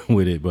way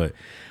with it, but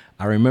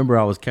I remember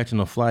I was catching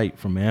a flight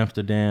from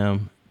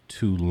Amsterdam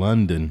to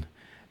London,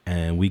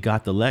 and we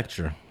got the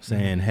lecture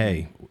saying,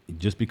 "Hey,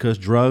 just because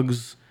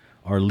drugs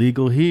are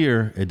legal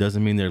here, it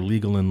doesn't mean they're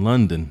legal in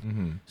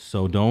London.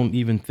 So don't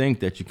even think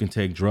that you can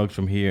take drugs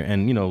from here."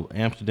 And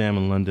Amsterdam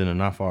and London are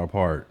not far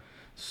apart,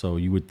 so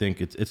you would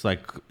think it's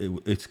like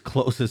it's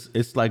closest.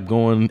 It's like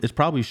it's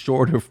probably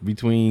shorter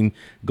between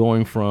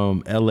going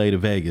from LA to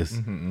Vegas,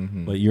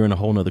 but you're in a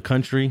whole nother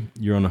country.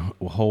 You're on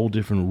a whole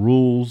different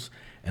rules.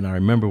 And I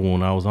remember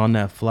when I was on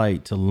that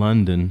flight to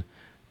London,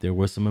 there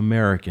were some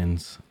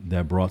Americans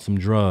that brought some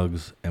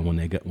drugs, and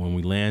when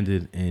we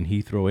landed in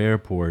Heathrow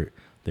Airport,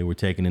 they were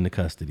taken into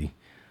custody.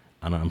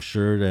 And I'm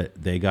sure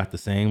that they got the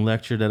same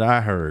lecture that I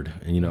heard.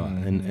 And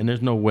and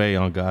there's no way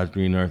on God's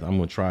green earth I'm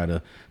gonna try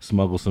to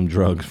smuggle some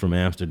drugs from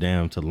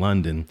Amsterdam to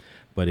London.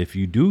 But if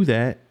you do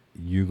that,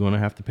 you're gonna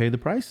have to pay the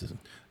prices.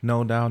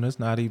 No doubt. It's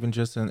not even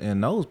just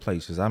in those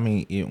places. I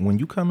mean, when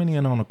you coming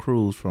in on a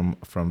cruise from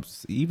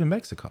even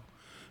Mexico,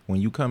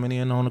 when you coming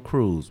in on a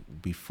cruise,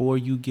 before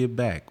you get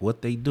back,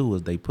 what they do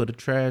is they put the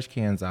trash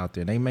cans out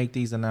there. They make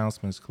these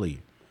announcements clear.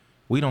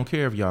 We don't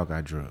care if y'all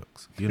got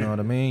drugs. You know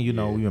what I mean? You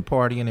know, we've been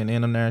partying in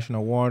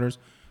international waters.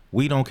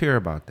 We don't care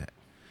about that.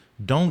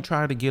 Don't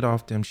try to get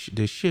off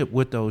this ship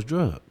with those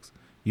drugs.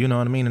 You know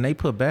what I mean? And they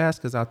put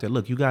baskets out there.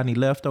 Look, you got any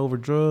leftover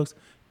drugs?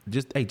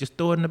 Just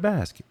throw it in the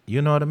basket.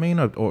 You know what I mean?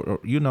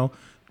 Or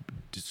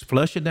just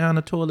flush it down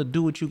the toilet.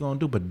 Do what you're going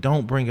to do, but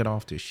don't bring it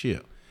off the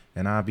ship.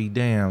 And I'll be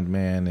damned,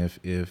 man, if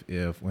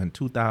in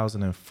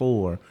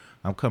 2004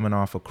 I'm coming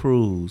off a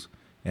cruise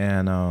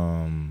and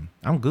I'm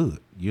good.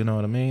 You know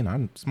what I mean?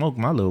 I smoked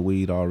my little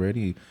weed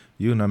already.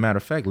 Matter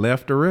of fact,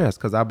 left the rest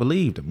because I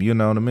believed them. You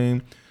know what I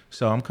mean?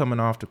 So I'm coming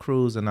off the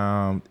cruise,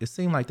 and it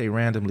seemed like they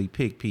randomly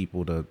picked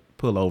people to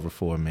pull over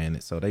for a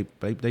minute. So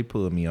they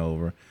pulled me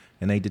over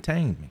and they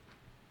detained me.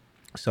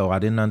 So I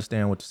didn't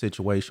understand what the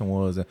situation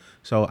was.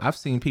 So I've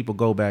seen people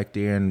go back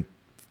there and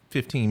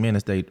 15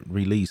 minutes they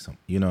release them.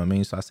 You know what I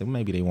mean? So I said,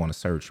 maybe they want to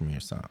search me or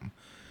something.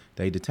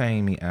 They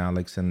detained me,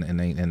 Alex, and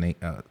they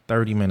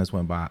 30 minutes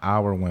went by,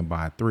 hour went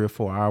by, 3 or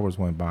 4 hours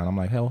went by, and I'm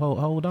like, hell,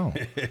 hold on,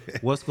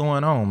 what's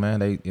going on, man?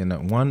 They,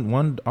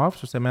 one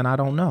officer said, man, I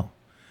don't know,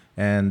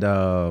 and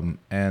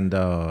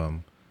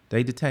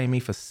they detained me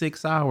for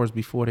 6 hours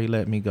before they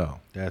let me go.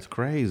 That's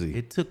crazy.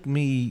 It took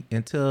me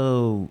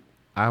until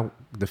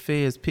the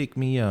feds picked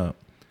me up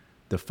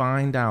to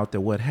find out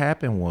that what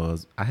happened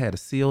was I had a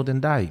sealed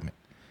indictment.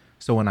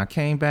 So when I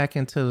came back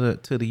into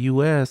the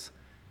U.S.,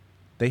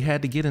 they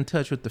had to get in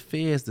touch with the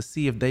feds to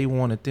see if they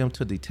wanted them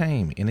to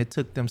detain me. And it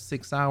took them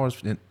 6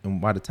 hours. And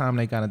by the time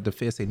they got it, the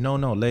feds said, no,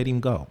 let him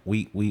go.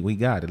 We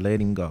got it.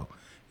 Let him go.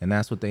 And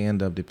that's what they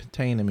ended up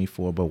detaining me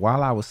for. But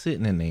while I was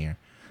sitting in there,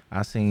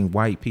 I seen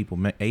white people,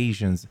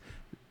 Asians,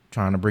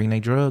 trying to bring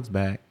their drugs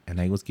back, and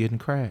they was getting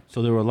cracked.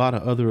 So there were a lot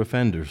of other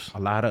offenders.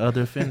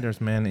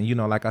 Man.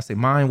 And, like I said,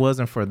 mine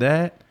wasn't for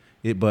that.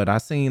 But I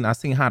seen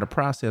how the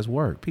process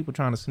worked. People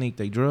trying to sneak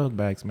their drug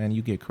bags, man,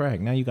 you get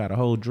cracked. Now you got a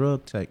whole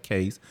drug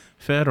case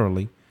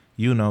federally,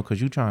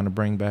 because you trying to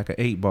bring back an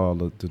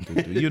 8-ball,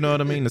 you know what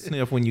I mean, to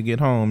sniff when you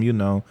get home,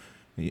 and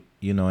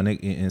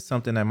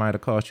something that might have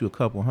cost you a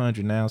couple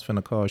 $100, now it's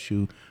finna cost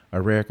you a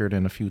record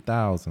and a few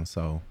thousand.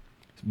 So.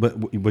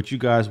 But you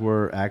guys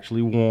were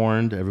actually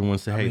warned. Everyone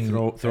said, "Hey,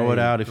 throw it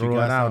out if you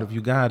got it. If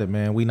you got it,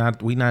 man. We not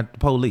the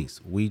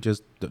police. We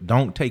just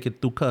don't take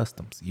it through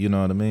customs. You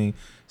know what I mean?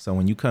 So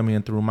when you come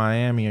in through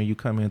Miami or you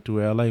come in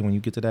through LA, when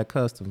you get to that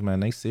customs, man,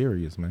 they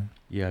serious, man.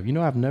 Yeah,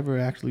 I've never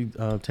actually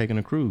taken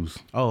a cruise.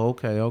 Oh,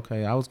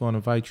 okay. I was going to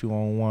invite you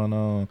on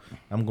one.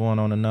 I'm going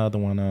on another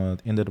one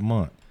end of the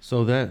month.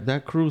 So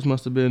that cruise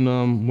must have been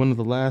one of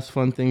the last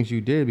fun things you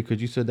did, because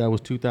you said that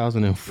was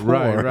 2004.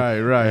 Right.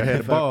 I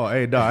had a ball.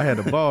 Hey, dog, I had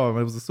a ball.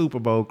 It was a Super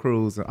Bowl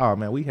cruise. And, oh,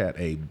 man, we had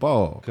a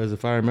ball. Because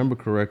if I remember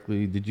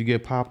correctly, did you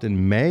get popped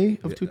in May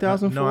of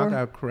 2004? No, I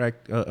got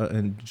correct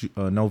in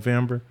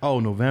November. Oh,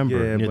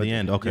 November, near the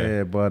end. Okay.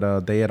 Yeah,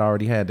 but they had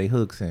already had their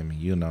hooks in me,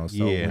 you know.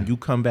 So when you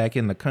come back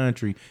in the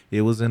country,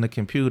 it was in the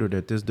computer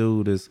that this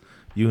dude is,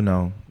 you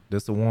know,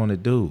 this a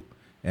wanted dude.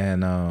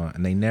 And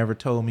they never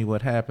told me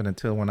what happened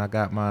until when I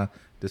got my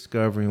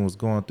discovery and was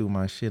going through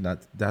my shit.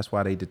 That's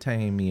why they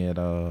detained me at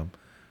the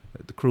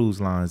cruise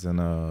lines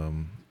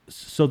in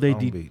so they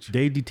Long Beach.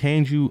 They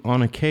detained you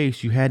on a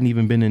case you hadn't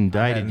even been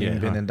indicted yet.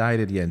 Been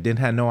indicted yet. Didn't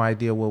have no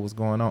idea what was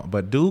going on.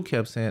 But dude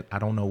kept saying, I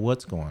don't know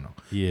what's going on.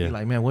 Yeah. He's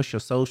like, man, what's your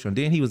social? And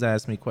then he was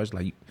asking me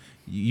questions like,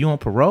 you on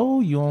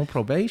parole? You on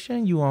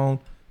probation? You on?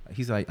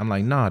 He's like, I'm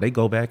like, nah. They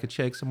go back and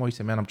check some more. He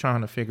said, man, I'm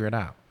trying to figure it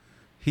out.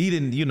 He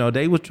didn't, you know,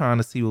 they were trying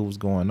to see what was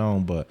going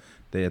on, but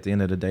they, at the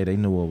end of the day, they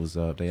knew what was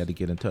up. They had to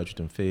get in touch with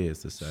them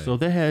feds to say. So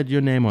they had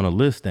your name on a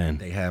list then?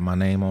 They had my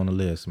name on the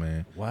list,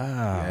 man. Wow.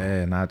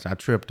 Yeah, and I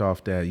tripped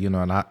off that, you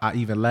know, and I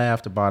even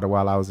laughed about it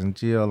while I was in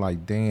jail.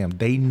 Like, damn,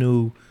 they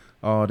knew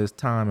all this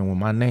time. And when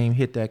my name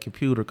hit that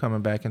computer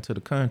coming back into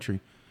the country,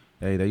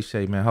 hey, they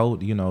say, man,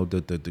 hold, you know,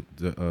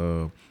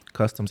 the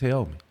customs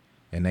held me.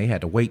 And they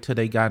had to wait till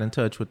they got in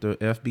touch with the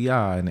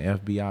FBI, and the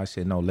FBI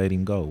said, no, let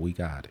him go. We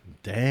got it.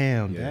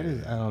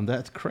 Damn,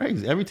 that's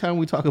crazy. Every time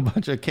we talk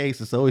about your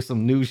case, it's always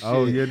some new shit.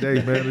 Oh, yeah,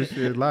 man,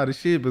 a lot of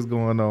shit was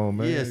going on,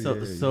 man. Yeah,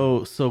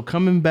 so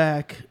coming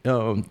back,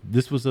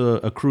 this was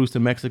a cruise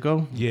to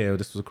Mexico? Yeah,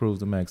 this was a cruise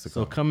to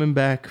Mexico. So coming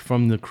back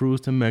from the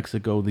cruise to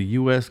Mexico, the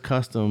U.S.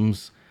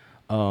 Customs,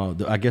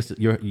 I guess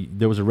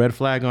there was a red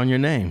flag on your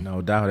name.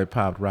 No doubt, it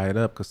popped right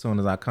up, because as soon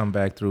as I come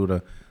back through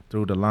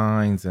the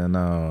lines and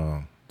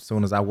as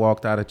soon as I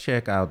walked out of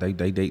checkout,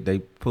 they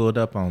pulled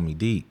up on me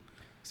deep.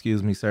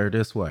 Excuse me, sir,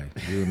 this way,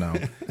 you know.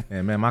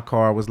 And man, my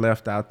car was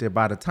left out there.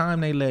 By the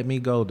time they let me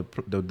go,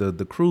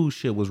 the cruise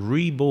ship was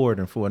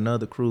reboarding for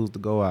another cruise to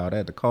go out. I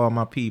had to call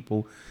my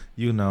people,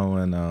 you know,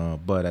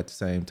 and but at the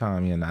same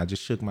time, you know, I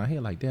just shook my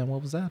head like, damn,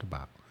 what was that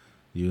about?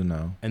 You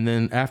know. And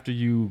then after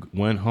you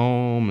went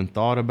home and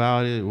thought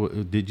about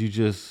it, did you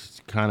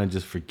just kind of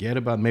just forget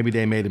about it? Maybe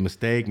they made a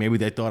mistake. Maybe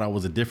they thought I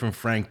was a different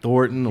Frank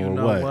Thornton, or what? You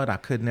know what? I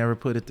could never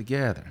put it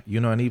together.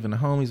 You know, and even the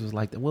homies was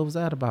like, what was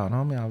that about,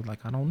 homie? I was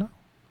like, I don't know.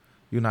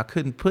 You know, I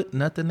couldn't put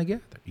nothing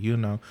together, you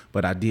know.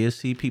 But I did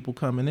see people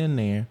coming in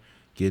there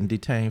getting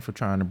detained for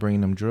trying to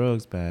bring them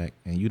drugs back.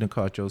 And you done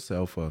caught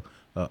yourself a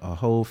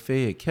whole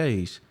Fed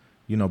case,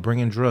 you know,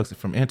 bringing drugs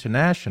from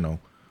internationally,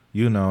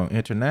 you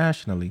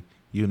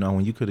know,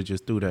 when you could have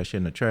just threw that shit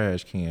in the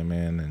trash can,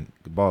 man, and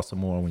bought some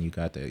more when you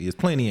got there. It's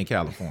plenty in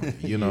California,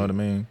 you know what I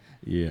mean?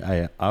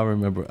 Yeah, I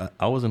remember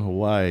I was in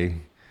Hawaii,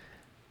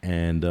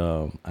 and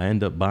I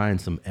ended up buying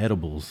some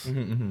edibles.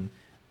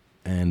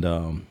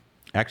 And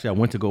actually, I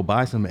went to go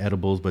buy some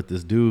edibles, but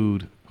this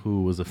dude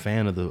who was a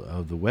fan of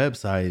the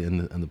website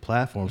and the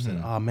platform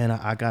said, "Oh man,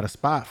 I got a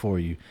spot for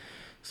you."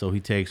 So he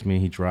takes me,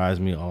 he drives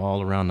me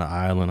all around the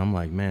island. I'm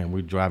like, man,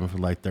 we're driving for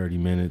like 30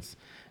 minutes.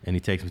 And he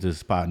takes me to the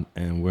spot,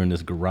 and we're in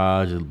this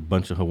garage, a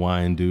bunch of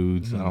Hawaiian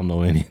dudes. I don't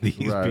know any of these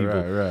people.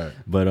 Right.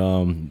 But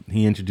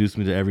he introduced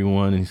me to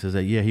everyone, and he says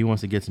that, yeah, he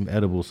wants to get some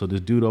edibles. So this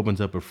dude opens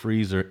up a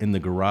freezer in the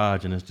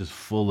garage, and it's just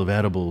full of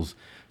edibles.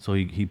 So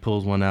he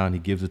pulls one out, and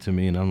he gives it to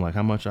me, and I'm like,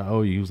 how much I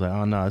owe you? He was like,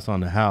 oh, no, it's on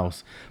the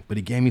house. But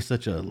he gave me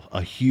such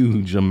a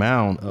huge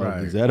amount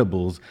of these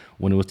edibles.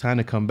 When it was time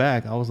to come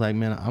back, I was like,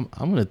 man,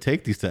 I'm going to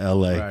take these to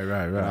L.A.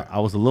 Right. I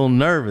was a little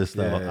nervous,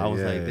 though. Yeah, I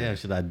was like, damn,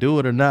 should I do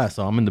it or not?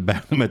 So I'm in the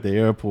bathroom at the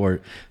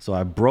airport. So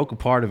I broke a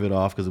part of it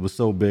off because it was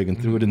so big and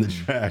threw it in the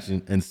trash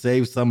and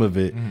saved some of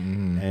it.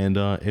 And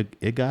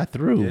it got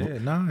through.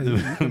 Yeah,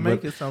 you can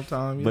make it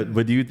sometime. Yeah.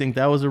 But do you think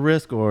that was a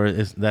risk, or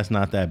that's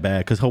not that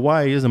bad? Because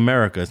Hawaii is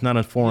America. It's not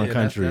a foreign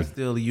country. That's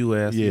still the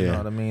U.S., you know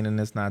what I mean? And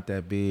it's not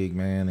that big,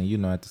 man. And, you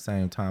know, at the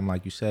same time,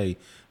 like you say,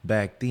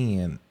 back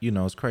then, you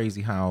know, it's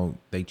crazy how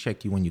they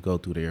check you when you go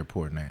through the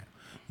airport now.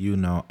 You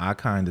know, I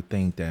kind of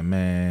think that,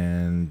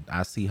 man,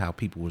 I see how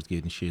people was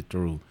getting shit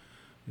through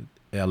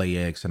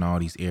LAX and all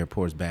these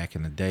airports back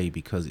in the day,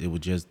 because it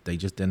was they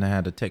just didn't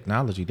have the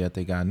technology that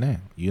they got now.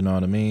 You know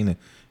what I mean? And,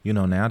 you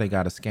know, now they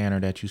got a scanner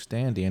that you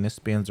stand in. It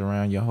spins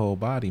around your whole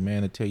body,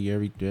 man, to tell you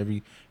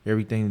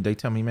everything. They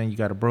tell me, man, you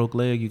got a broke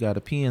leg, you got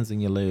a pins in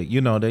your leg. You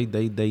know,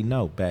 they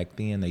know. Back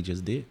then, they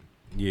just did.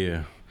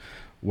 Yeah.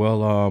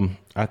 Well,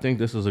 I think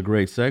this is a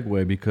great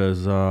segue,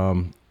 because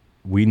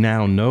we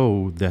now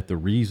know that the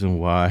reason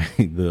why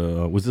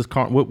what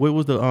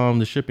was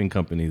the shipping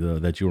company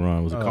that you were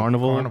on? Was it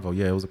Carnival? Carnival,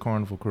 yeah, it was a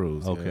Carnival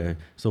cruise. Okay, yeah.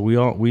 so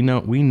we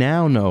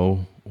now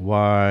know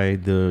why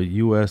the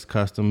U.S.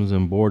 Customs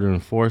and Border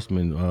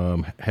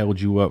Enforcement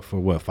held you up for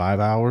what, 5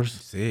 hours?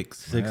 6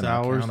 6 man,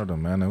 hours? I counted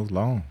them, man. It was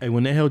long. Hey,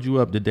 when they held you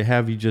up, did they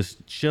have you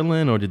just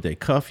chilling, or did they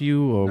cuff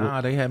you, or what?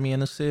 Nah, they had me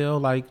in the cell,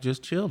 like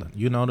just chilling.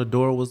 You know, the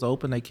door was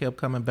open. They kept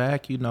coming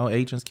back. You know,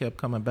 agents kept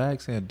coming back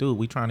saying, "Dude,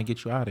 we trying to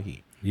get you out of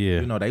here."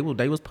 Yeah. You know, they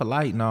was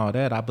polite and all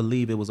that. I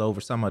believe it was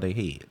over some of their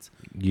heads.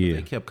 Yeah.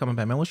 They kept coming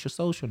back, man. What's your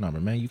social number,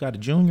 man? You got a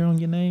junior on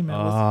your name,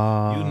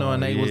 man. You know,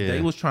 and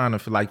they was trying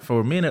to, like,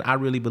 for a minute, I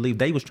really believe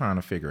they was trying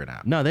to figure it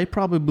out. No, they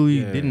probably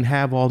didn't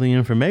have all the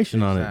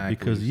information on it,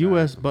 because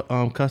U.S.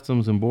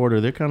 Customs and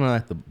Border, they're kind of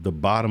at the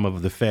bottom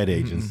of the Fed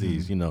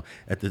agencies. You know,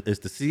 it's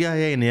the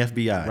CIA and the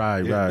FBI.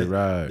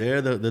 Right.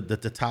 They're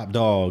the top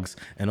dogs,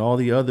 and all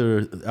the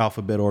other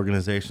alphabet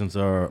organizations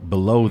are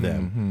below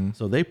them.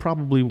 So they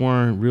probably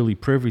weren't really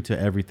privy to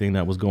everything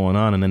that was going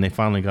on, and then they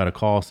finally got a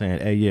call saying,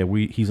 "Hey, yeah,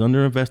 he's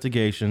under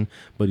investigation,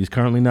 but he's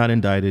currently not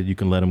indicted. You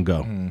can let him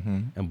go."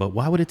 But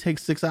why would it take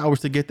 6 hours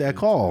to get that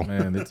call?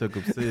 Man, it took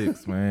them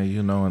 6, man.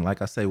 You know, and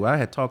like I say, well, I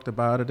had talked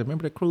about it.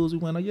 Remember the cruise we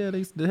went on? Yeah, they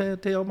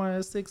had to tell my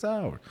ass 6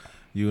 hours.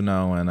 You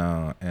know,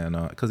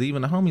 and because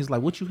even the homies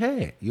like, "What you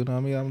had?" You know what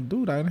I mean? I'm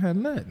dude, I ain't had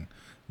nothing.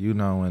 You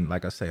know, and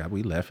like I say,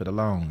 we left it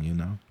alone, you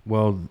know.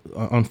 Well,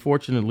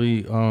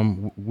 unfortunately,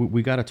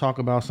 we got to talk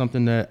about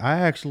something that I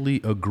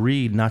actually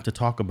agreed not to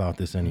talk about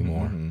this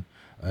anymore.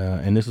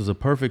 And this is a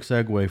perfect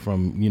segue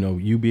from, you know,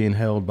 you being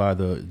held by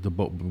the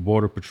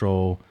Border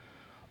Patrol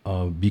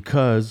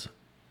because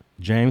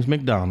James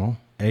McDonald,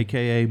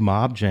 a.k.a.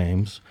 Mob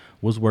James,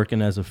 was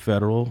working as a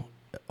federal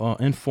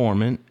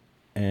informant,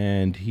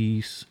 and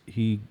he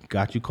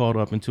got you caught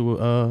up into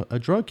a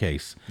drug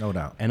case. No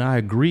doubt. And I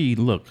agreed.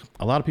 Look,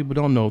 a lot of people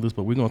don't know this,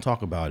 but we're going to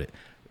talk about it.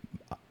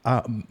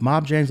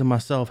 Mob James and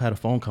myself had a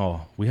phone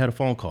call. We had a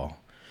phone call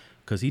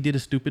because he did a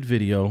stupid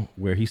video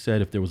where he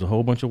said if there was a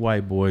whole bunch of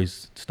white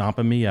boys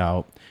stomping me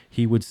out,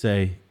 he would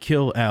say,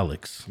 "Kill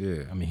Alex."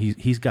 Yeah. I mean,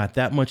 he's got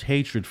that much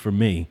hatred for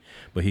me,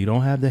 but he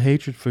don't have the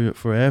hatred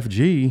for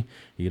FG.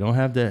 He don't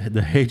have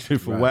the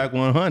hatred for WAC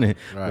 100,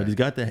 but he's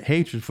got the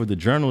hatred for the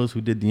journalist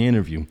who did the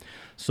interview.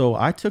 So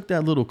I took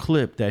that little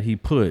clip that he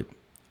put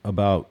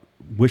about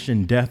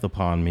wishing death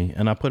upon me,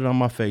 and I put it on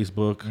my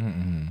Facebook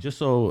just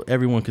so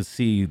everyone could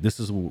see this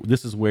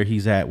is where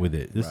he's at with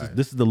it.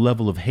 This is the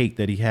level of hate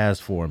that he has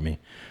for me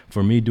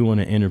doing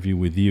an interview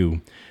with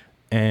you.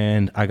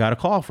 And I got a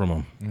call from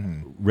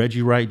him.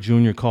 Reggie Wright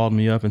Jr. called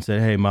me up and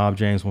said, "Hey, Mob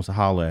James wants to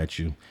holler at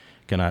you.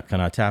 Can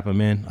I tap him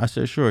in?" I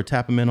said, "Sure,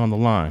 tap him in on the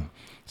line."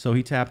 So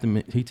he tapped him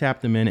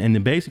in, and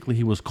then basically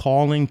he was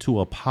calling to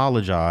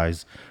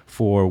apologize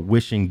for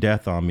wishing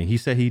death on me. He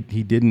said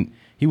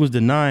he was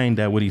denying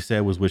that what he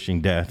said was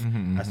wishing death.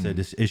 I said,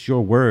 it's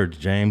your words,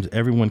 James.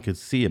 Everyone could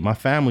see it. My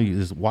family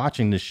is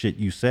watching this shit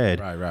you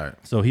said. Right.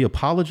 So he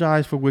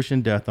apologized for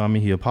wishing death on me.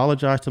 He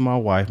apologized to my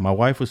wife. My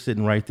wife was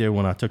sitting right there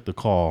when I took the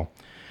call.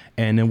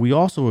 And then we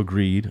also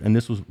agreed, and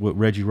this was what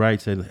Reggie Wright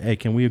said, "Hey,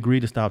 can we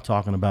agree to stop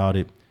talking about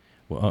it?"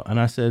 And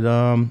I said,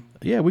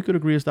 "Yeah, we could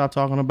agree to stop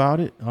talking about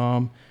it.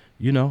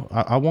 You know,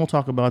 I won't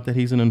talk about that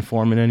he's an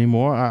informant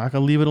anymore. I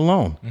can leave it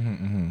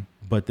alone."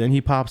 But then he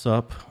pops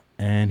up,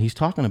 and he's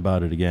talking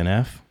about it again,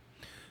 F.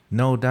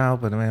 No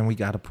doubt, but man, we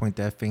got to point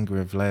that finger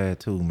at Vlad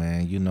too,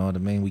 man. You know what I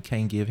mean? We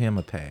can't give him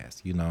a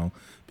pass, you know,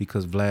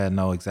 because Vlad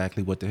know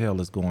exactly what the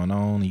hell is going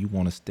on, and you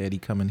want a steady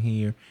coming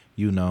here,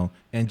 you know.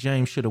 And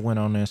James should have went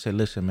on there and said,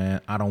 "Listen,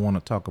 man, I don't want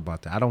to talk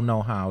about that. I don't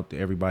know how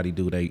everybody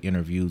do their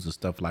interviews and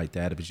stuff like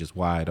that. If it's just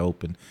wide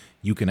open,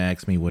 you can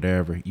ask me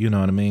whatever, you know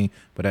what I mean?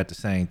 But at the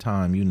same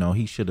time, you know,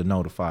 he should have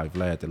notified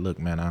Vlad that, look,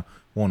 man, I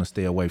want to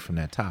stay away from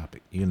that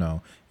topic, you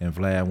know." And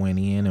Vlad went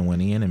in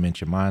and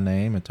mentioned my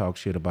name and talked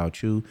shit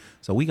about you.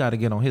 So we got to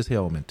get on his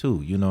helmet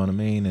too, you know what I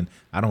mean? And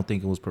I don't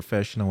think it was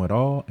professional at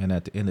all. And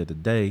at the end of the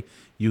day,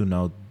 you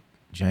know,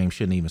 James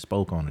shouldn't even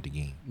spoke on it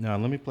again. Now,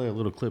 let me play a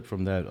little clip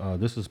from that.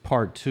 This is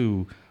part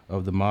 2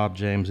 of the Mob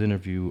James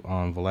interview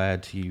on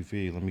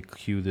VladTV. Let me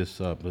cue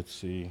this up. Let's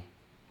see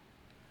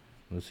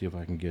if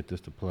I can get this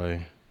to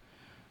play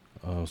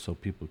so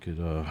people could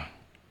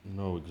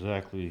know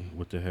exactly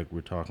what the heck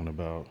we're talking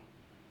about.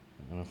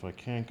 And if I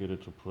can't get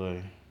it to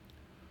play,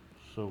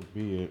 so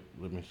be it.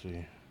 Let me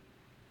see.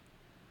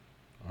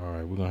 All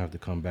right, we're gonna have to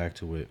come back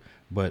to it.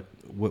 But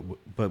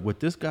what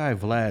this guy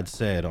Vlad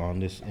said on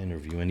this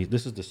interview, and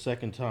this is the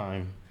second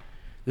time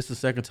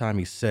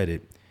he said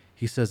it.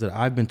 He says that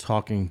I've been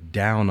talking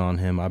down on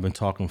him. I've been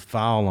talking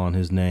foul on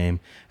his name,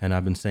 and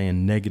I've been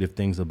saying negative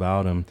things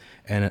about him.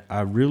 And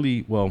I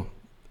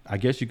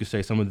guess you could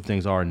say some of the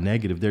things are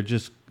negative. They're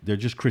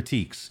just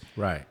critiques.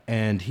 Right.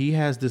 And he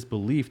has this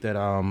belief that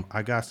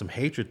I got some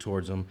hatred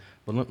towards him.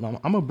 But I'm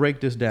gonna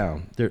break this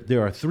down.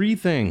 There are 3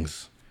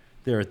 things.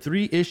 There are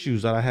 3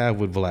 issues that I have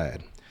with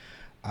Vlad.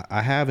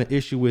 I have an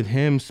issue with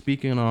him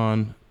speaking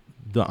on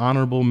the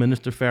Honorable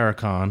Minister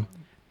Farrakhan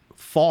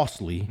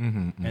falsely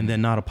and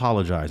then not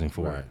apologizing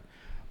for it.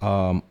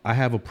 I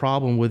have a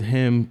problem with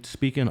him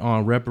speaking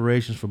on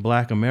reparations for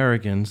Black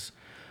Americans,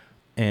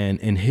 and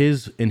in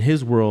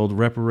his world,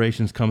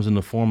 reparations comes in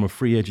the form of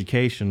free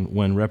education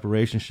when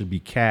reparations should be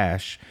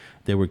cash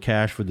They were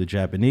cash for the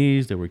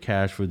Japanese. They were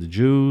cash for the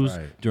Jews.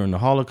 Right. During the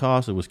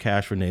Holocaust, it was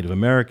cash for Native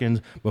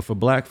Americans. But for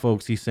black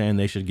folks, he's saying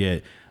they should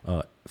get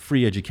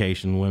free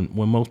education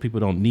when most people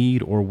don't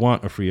need or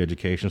want a free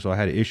education. So I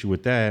had an issue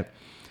with that.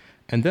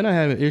 And then I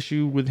had an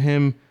issue with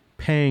him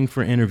paying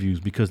for interviews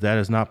because that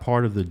is not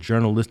part of the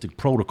journalistic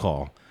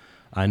protocol.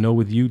 I know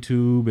with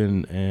YouTube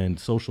and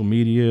social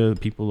media,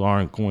 people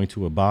aren't going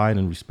to abide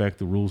and respect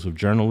the rules of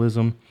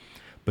journalism.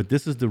 But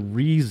this is the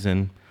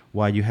reason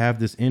why you have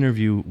this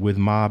interview with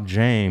Mob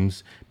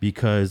James,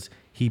 because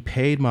he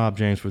paid Mob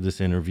James for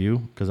this interview,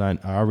 because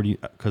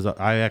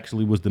I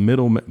actually was the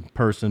middle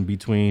person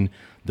between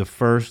the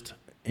first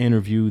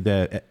interview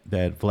that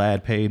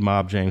Vlad paid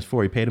Mob James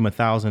for. He paid him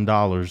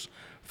 $1,000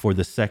 for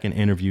the second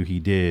interview he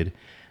did.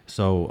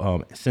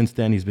 So since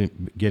then, he's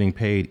been getting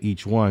paid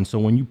each one. So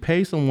when you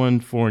pay someone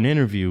for an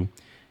interview,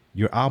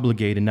 you're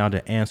obligated now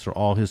to answer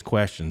all his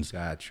questions.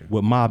 Gotcha.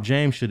 What Mob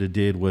James should have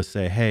did was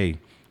say, hey,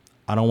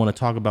 I don't want to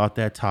talk about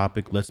that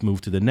topic. Let's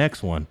move to the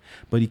next one.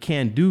 But he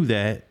can't do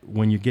that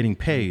when you're getting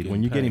paid.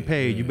 When you're getting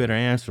paid, you better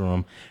answer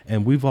them.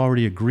 And we've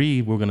already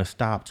agreed we're going to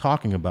stop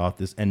talking about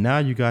this. And now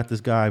you got this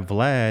guy,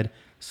 Vlad,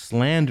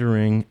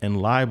 slandering and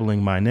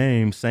libeling my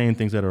name, saying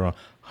things that are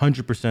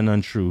 100%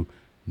 untrue.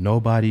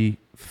 Nobody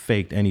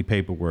faked any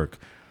paperwork.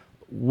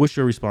 What's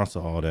your response to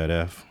all that,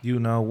 F? You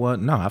know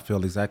what? No, I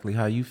feel exactly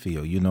how you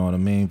feel. You know what I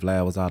mean?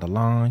 Vlad was out of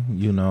line.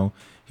 You know,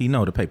 he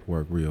know the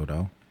paperwork real,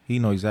 though. He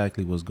know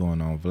exactly what's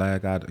going on.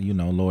 Vlad got, you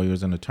know,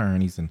 lawyers and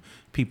attorneys and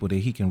people that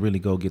he can really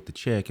go get the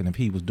check. And if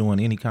he was doing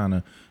any kind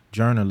of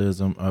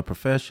journalism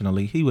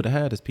professionally, he would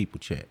have had his people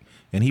check.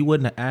 And he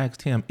wouldn't have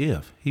asked him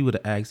if. He would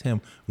have asked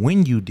him,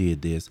 when you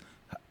did this,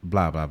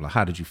 blah, blah, blah,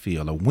 how did you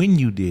feel? Or when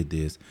you did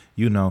this,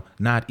 you know,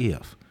 not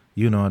if.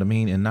 You know what I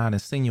mean? And not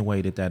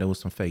insinuated that it was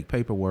some fake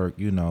paperwork,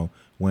 you know,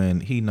 when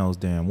he knows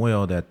damn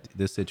well that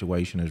this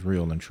situation is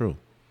real and true.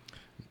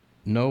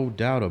 No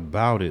doubt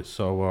about it.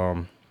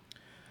 So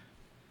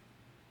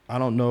I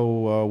don't know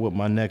what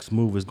my next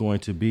move is going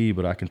to be,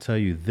 but I can tell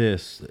you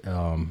this.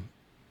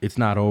 It's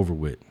not over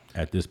with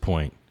at this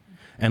point.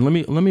 And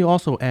let me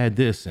also add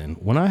this in.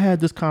 When I had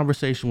this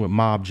conversation with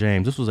Mob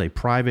James, this was a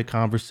private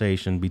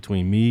conversation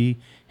between me,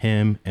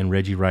 him, and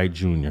Reggie Wright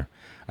Jr.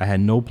 I had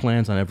no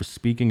plans on ever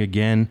speaking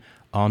again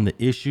on the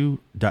issue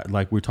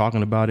like we're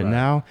talking about it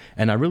now.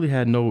 And I really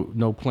had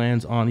no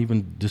plans on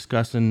even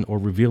discussing or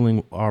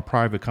revealing our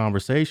private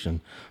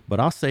conversation. But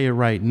I'll say it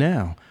right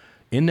now.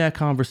 In that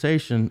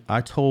conversation,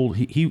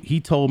 he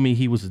told me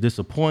he was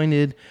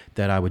disappointed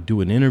that I would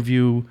do an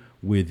interview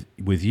with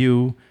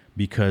you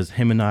because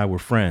him and I were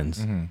friends.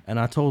 Mm-hmm. And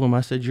I told him,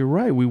 I said, you're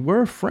right, we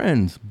were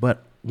friends.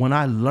 But when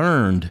I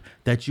learned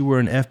that you were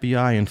an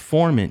FBI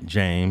informant,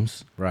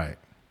 James, right,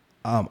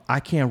 I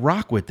can't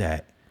rock with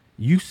that.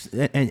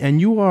 And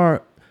you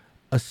are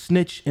a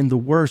snitch in the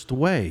worst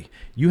way.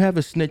 You have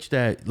a snitch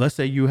that, let's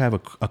say you have a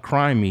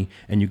crimey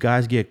and you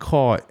guys get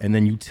caught and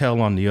then you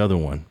tell on the other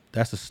one.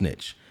 That's a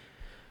snitch.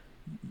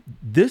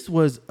 This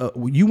was,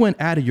 you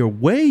went out of your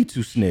way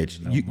to snitch.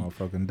 No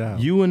motherfucking doubt.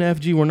 You and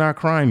FG were not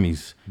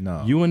crimies.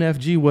 No. You and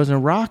FG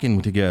wasn't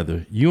rocking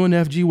together. You and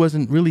FG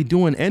wasn't really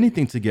doing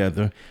anything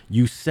together.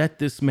 You set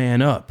this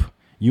man up.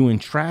 You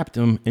entrapped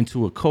him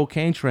into a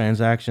cocaine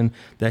transaction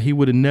that he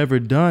would have never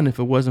done if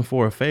it wasn't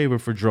for a favor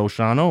for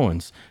Droshan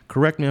Owens.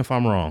 Correct me if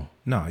I'm wrong.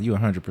 No, you're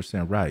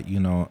 100% right. You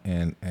know,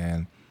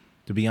 and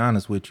to be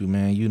honest with you,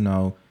 man, you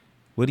know,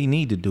 what he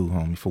need to do,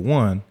 homie, for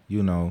one,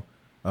 you know,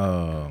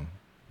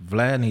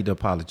 Vlad need to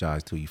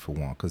apologize to you for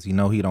one, because he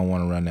know he don't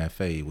want to run that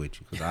fade with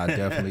you. Because I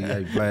definitely,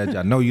 hey, Vlad,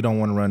 I know you don't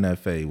want to run that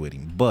fade with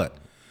him. But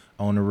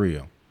on the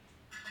real,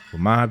 what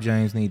Mob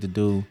James need to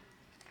do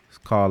is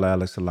call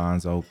Alex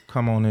Alonso,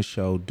 come on this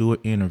show, do an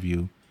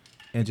interview,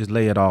 and just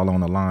lay it all on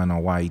the line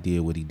on why he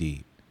did what he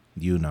did.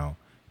 You know,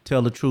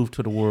 tell the truth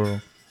to the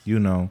world. You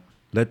know,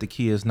 let the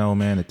kids know,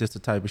 man, that this the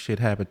type of shit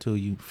happen to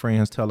you.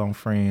 Friends tell on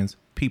friends.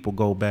 People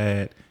go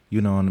bad.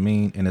 You know what I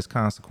mean? And there's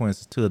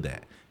consequences to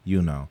that.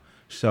 You know.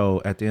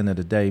 So at the end of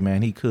the day,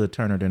 man, he could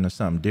turn it into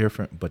something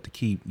different, but to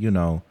keep, you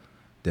know,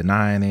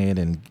 denying it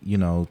and, you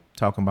know,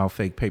 talking about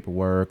fake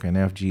paperwork and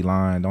FG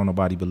lying, don't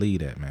nobody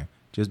believe that, man.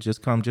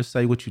 Just come, just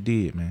say what you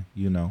did, man,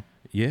 you know.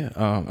 Yeah,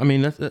 I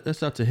mean,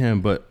 that's up to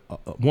him. But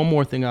one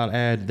more thing I'll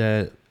add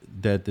that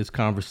this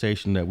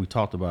conversation that we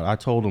talked about, I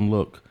told him,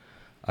 look,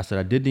 I said,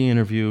 I did the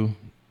interview.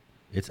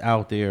 It's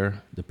out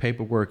there. The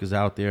paperwork is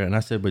out there. And I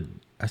said,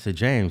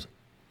 James,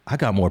 I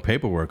got more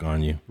paperwork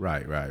on you.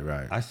 Right.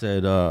 I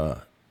said,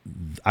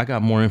 I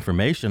got more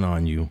information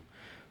on you,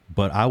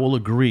 but I will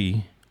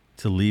agree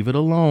to leave it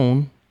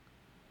alone.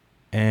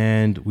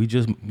 And we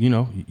just, you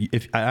know,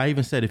 if I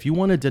even said, if you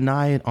want to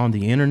deny it on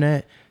the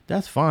internet,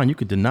 that's fine. You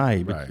could deny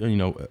it. But, right. You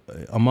know,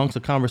 amongst a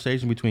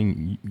conversation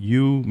between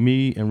you,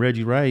 me, and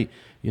Reggie Wright,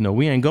 you know,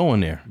 we ain't going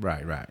there.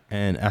 Right.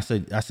 And I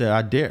said,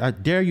 I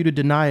dare you to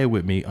deny it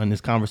with me on this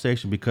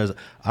conversation, because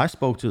I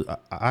spoke to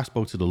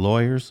the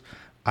lawyers.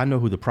 I know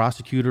who the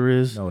prosecutor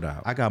is. No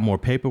doubt. I got more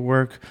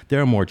paperwork. There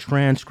are more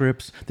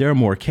transcripts. There are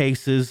more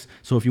cases.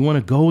 So if you want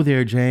to go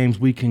there, James,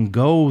 we can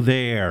go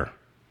there.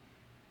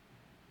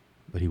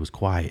 But he was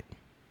quiet.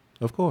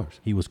 Of course.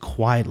 He was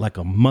quiet like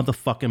a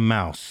motherfucking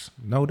mouse.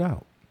 No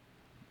doubt.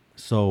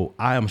 So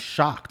I am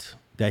shocked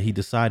that he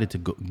decided to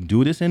go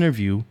do this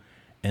interview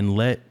and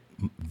let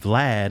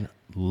Vlad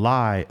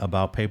lie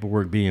about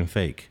paperwork being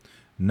fake.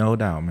 No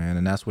doubt, man.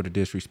 And that's where the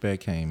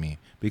disrespect came in.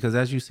 Because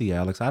as you see,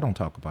 Alex, I don't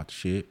talk about the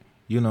shit.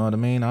 You know what I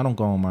mean? I don't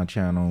go on my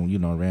channel,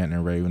 ranting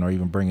and raving or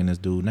even bringing this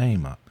dude's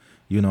name up.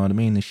 You know what I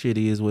mean? The shit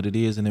is what it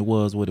is and it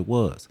was what it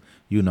was.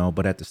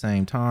 But at the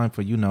same time,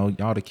 for,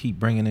 y'all to keep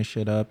bringing this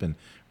shit up and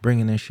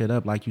bringing this shit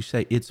up, like you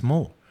say, it's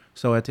more.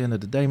 So at the end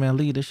of the day, man,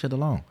 leave this shit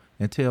alone.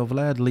 And tell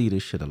Vlad to leave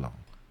this shit alone.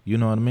 You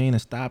know what I mean?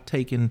 And stop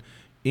taking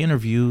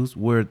interviews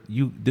where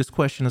this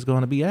question is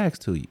going to be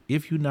asked to you.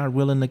 If you're not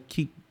willing to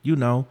keep,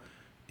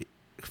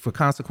 for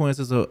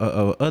consequences of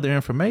other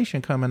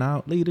information coming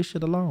out, leave this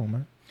shit alone,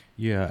 man.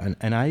 Yeah,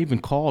 and I even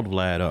called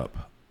Vlad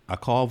up. I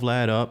called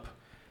Vlad up.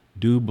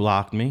 Dude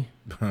blocked me.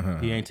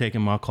 He ain't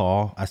taking my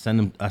call. I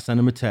sent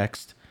him a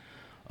text.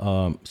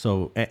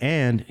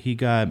 And he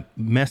got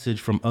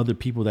message from other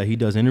people that he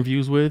does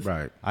interviews with.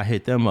 Right. I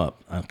hit them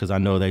up because I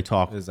know they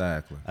talk.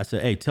 Exactly. I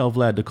said, hey, tell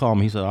Vlad to call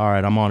me. He said, all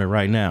right, I'm on it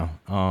right now.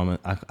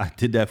 I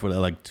did that for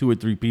like 2 or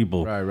 3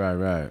 people.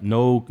 Right.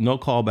 No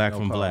call back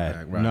from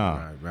Vlad.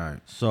 Right.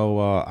 So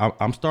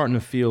I'm starting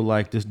to feel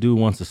like this dude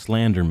wants to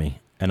slander me.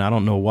 And I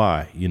don't know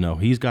why.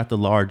 He's got the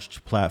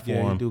large platform.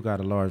 Yeah, he do got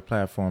a large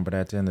platform. But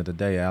at the end of the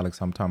day, Alex,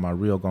 I'm talking about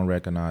real gonna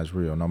recognize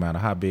real. No matter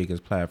how big his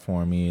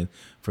platform is,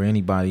 for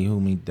anybody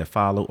that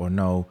follow or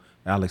know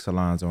Alex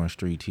Alonso on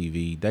Street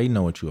TV, they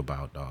know what you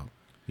about, dog.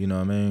 You know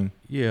what I mean?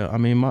 Yeah, I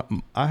mean,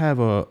 I have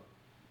a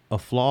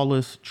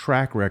flawless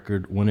track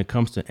record when it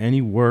comes to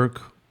any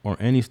work or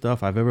any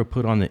stuff I've ever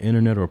put on the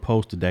internet or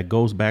posted that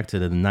goes back to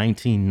the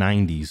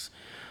 1990s.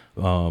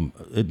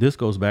 This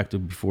goes back to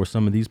before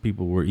some of these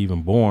people were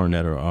even born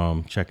that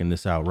are checking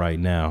this out right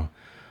now.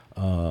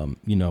 I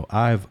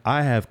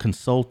have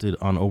consulted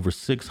on over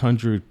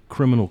 600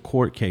 criminal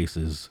court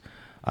cases.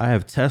 I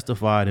have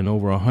testified in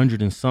over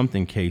 100 and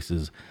something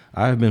cases.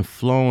 I have been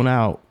flown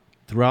out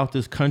throughout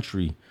this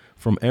country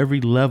from every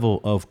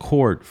level of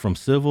court, from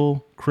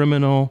civil,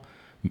 criminal,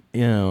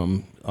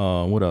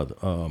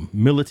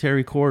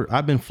 military court.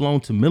 I've been flown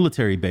to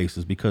military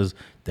bases because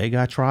they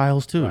got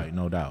trials too. Right,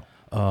 no doubt.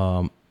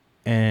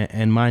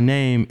 And my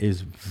name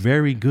is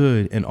very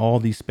good in all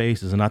these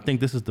spaces. And I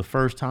think this is the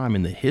first time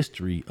in the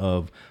history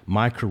of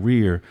my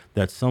career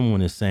that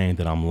someone is saying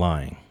that I'm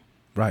lying.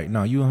 Right.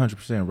 No, you're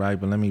 100% right.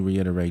 But let me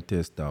reiterate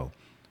this, though.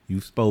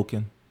 You've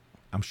spoken.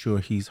 I'm sure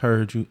he's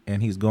heard you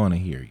and he's going to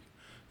hear you.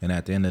 And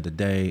at the end of the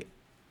day,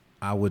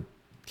 I would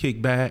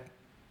kick back,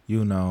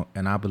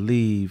 and I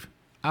believe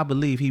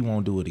he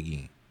won't do it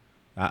again.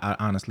 I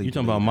honestly. You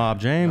talking about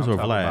Mob James or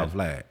Vlad? About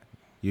Vlad.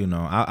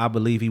 I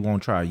believe he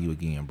won't try you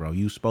again, bro.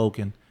 You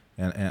spoken,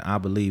 and I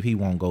believe he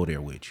won't go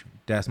there with you.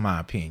 That's my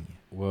opinion.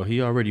 Well,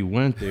 he already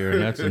went there,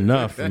 and that's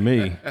enough for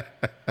me.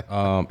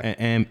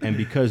 And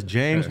because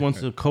James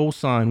wants to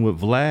co-sign what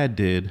Vlad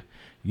did,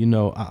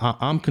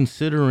 I'm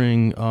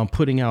considering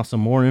putting out some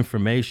more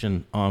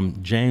information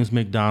on James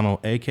McDonald,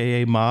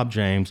 a.k.a. Mob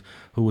James,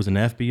 who was an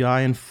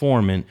FBI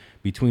informant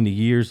between the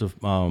years of,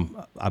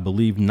 I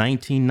believe,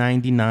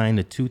 1999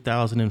 to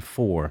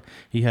 2004.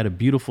 He had a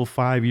beautiful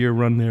 5-year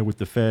run there with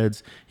the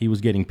feds. He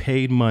was getting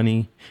paid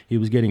money. He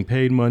was getting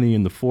paid money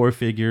in the 4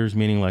 figures,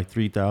 meaning like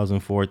 3,000,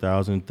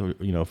 4,000,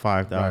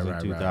 5,000,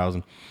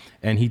 2,000.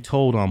 And he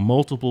told on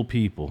multiple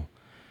people.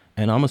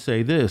 And I'm going to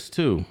say this,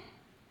 too.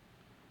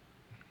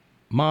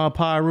 Mob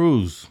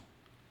Pyrus,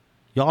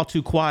 y'all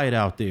too quiet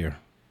out there.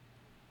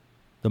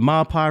 The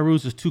Mob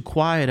Pyrus is too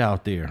quiet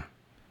out there.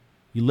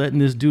 You letting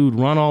this dude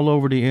run all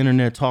over the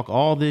internet, talk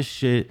all this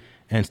shit,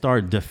 and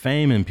start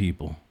defaming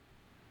people.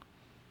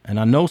 And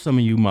I know some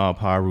of you Mob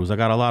Pyrus. I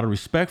got a lot of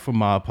respect for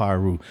Mob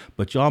Pyru,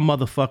 but y'all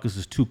motherfuckers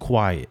is too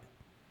quiet.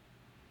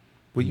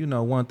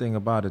 Well, one thing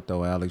about it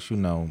though, Alex,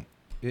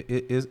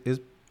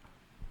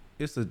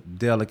 it's a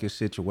delicate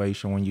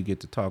situation when you get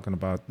to talking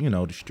about,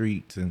 the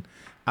streets. And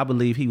I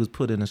believe he was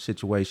put in a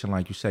situation,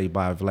 like you say,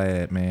 by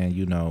Vlad, man.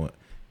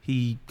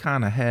 He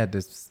kind of had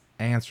to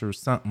answer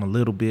something a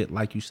little bit,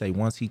 like you say,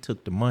 once he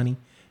took the money,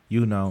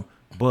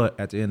 But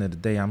at the end of the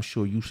day, I'm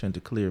sure you sent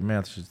a clear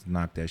message to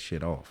knock that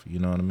shit off. You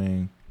know what I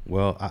mean?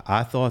 Well,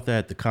 I thought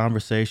that the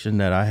conversation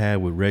that I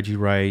had with Reggie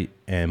Wright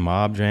and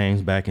Mob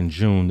James back in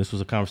June, this was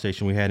a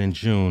conversation we had in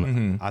June.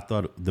 Mm-hmm. I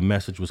thought the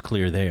message was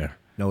clear there.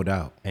 No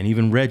doubt. And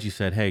even Reggie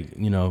said, hey,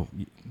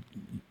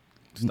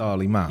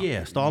 stall him out.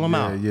 Yeah, stall him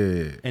out.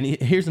 Yeah. And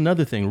here's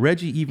another thing.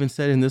 Reggie even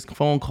said in this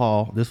phone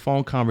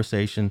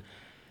conversation,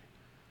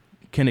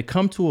 can it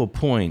come to a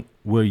point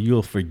where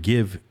you'll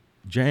forgive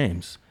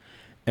James?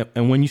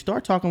 And when you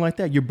start talking like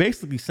that, you're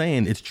basically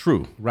saying it's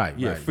true. Right.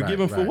 Yeah. Forgive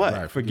him for what?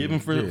 Right. Forgive him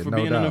for no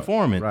being doubt. an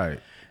informant. Right.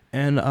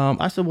 And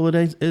I said, well,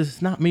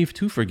 it's not me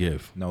to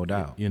forgive. No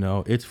doubt. You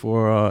know, it's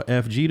for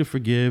FG to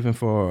forgive and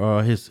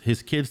for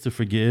his kids to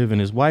forgive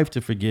and his wife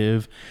to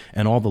forgive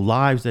and all the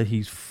lives that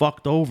he's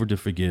fucked over to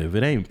forgive.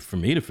 It ain't for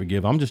me to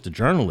forgive. I'm just a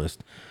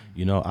journalist.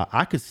 You know,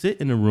 I could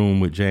sit in the room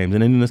with James,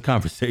 and in this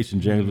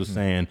conversation, James was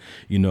saying,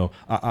 you know,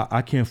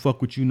 I can't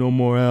fuck with you no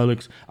more,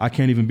 Alex. I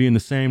can't even be in the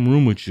same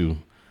room with you.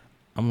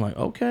 I'm like,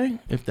 okay,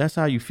 if that's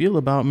how you feel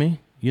about me,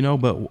 you know,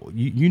 but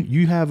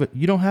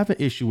you don't have an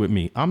issue with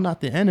me. I'm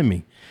not the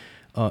enemy.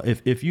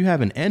 If you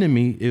have an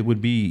enemy, it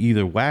would be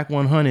either Whack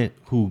 100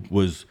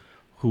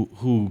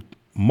 who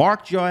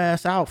marked your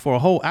ass out for a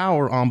whole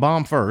hour on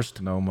Bomb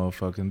First. No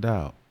motherfucking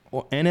doubt.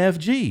 Or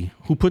NFG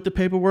who put the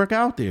paperwork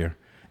out there.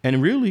 And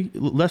really,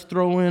 let's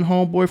throw in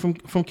homeboy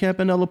from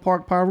Campanella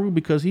Park, Piru,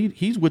 because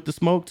he's with the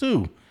smoke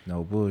too.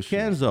 No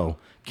bullshit.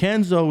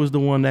 Kenzo is the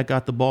one that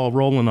got the ball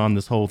rolling on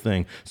this whole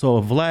thing. So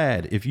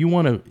Vlad,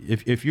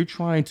 if you're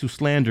trying to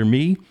slander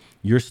me,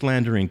 you're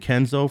slandering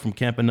Kenzo from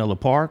Campanella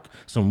Park,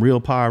 some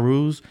real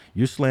Pirus.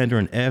 You're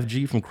slandering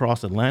FG from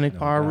Cross Atlantic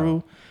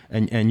Piru,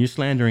 and you're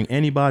slandering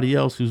anybody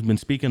else who's been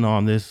speaking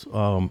on this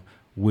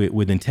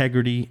with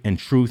integrity and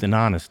truth and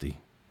honesty.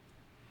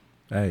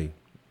 Hey.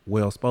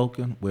 Well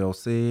spoken, well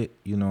said,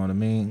 you know what I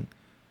mean?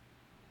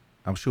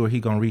 I'm sure he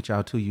gonna reach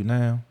out to you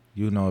now,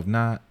 you know, if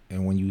not,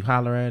 and when you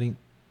holler at him,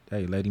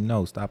 hey, let him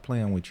know, stop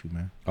playing with you,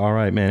 man. All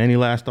right, man. Any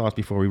last thoughts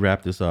before we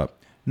wrap this up?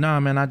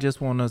 Nah, man, I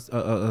just want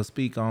to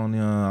speak on,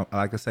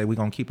 like I say, we're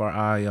gonna keep our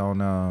eye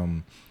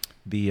on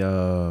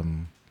the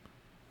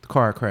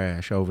car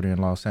crash over there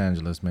in Los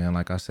Angeles, man.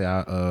 Like I say,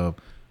 I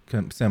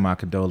send my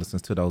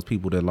condolences to those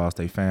people that lost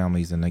their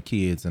families and their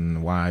kids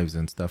and wives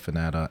and stuff in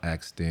that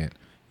accident.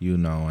 You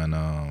know,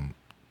 and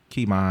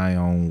keep my eye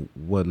on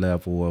what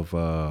level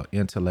of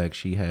intellect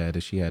she had,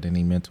 if she had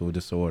any mental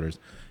disorders.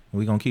 And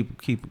we're gonna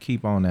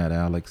keep on that,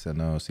 Alex,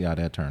 and see how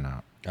that turn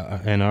out.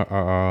 And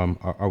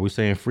are we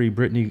saying free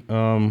Brittney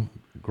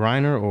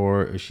Griner,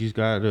 or she's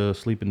got to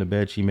sleep in the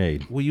bed she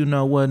made? Well, you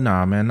know what?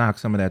 Nah, man, knock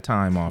some of that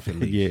time off at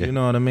least. Yeah. You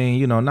know what I mean?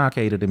 You know, knock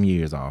 8 of them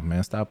years off,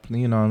 man. Stop.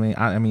 You know what I mean?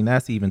 I mean,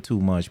 that's even too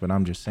much. But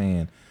I'm just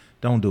saying,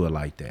 don't do it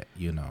like that,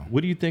 you know.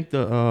 What do you think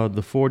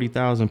the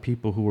 40,000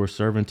 people who are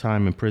serving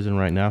time in prison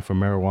right now for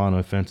marijuana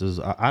offenses?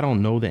 I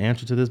don't know the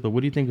answer to this, but what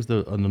do you think is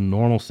the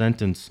normal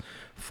sentence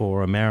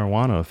for a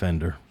marijuana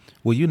offender?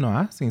 Well, you know,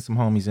 I've seen some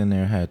homies in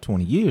there had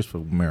 20 years for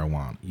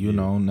marijuana. You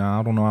know, now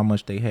I don't know how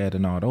much they had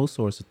and all those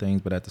sorts of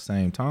things, but at the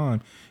same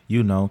time,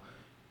 you know,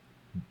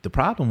 the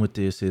problem with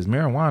this is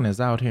marijuana is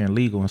out here and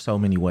legal in so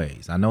many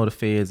ways. I know the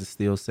feds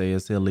still say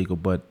it's illegal,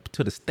 but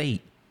to the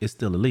state, it's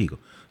still illegal.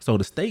 So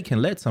the state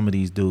can let some of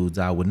these dudes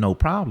out with no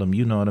problem,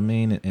 you know what I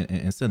mean,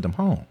 and send them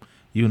home,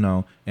 you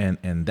know,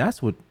 and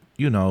that's what,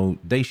 you know,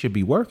 they should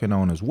be working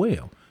on as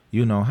well.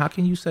 You know, how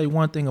can you say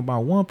one thing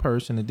about one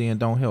person and then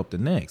don't help the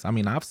next? I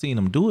mean, I've seen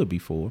them do it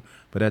before,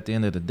 but at the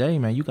end of the day,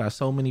 man, you got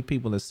so many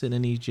people that sit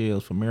in these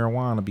jails for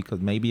marijuana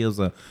because maybe it was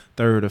a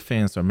third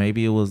offense or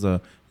maybe it was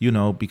you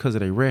know, because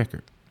of their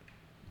record.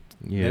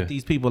 Yeah. Let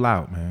these people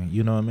out, man.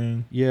 You know what I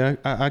mean? Yeah,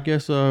 I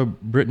guess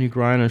Brittney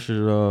Griner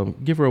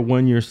should give her a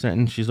 1-year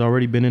sentence. She's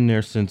already been in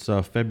there since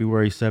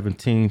February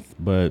 17th,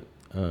 but,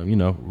 you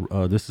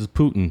know, this is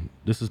Putin.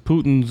 This is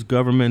Putin's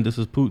government. This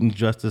is Putin's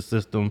justice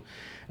system.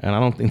 And I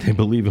don't think they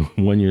believe in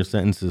 1-year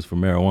sentences for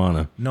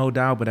marijuana. No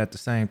doubt, but at the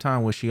same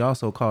time, what she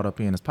also caught up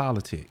in is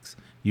politics,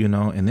 you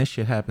know, and this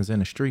shit happens in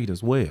the street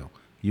as well.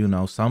 You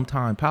know,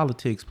 sometimes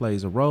politics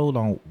plays a role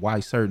on why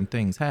certain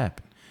things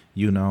happen,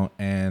 you know,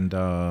 and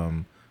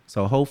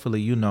so hopefully,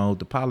 you know,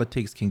 the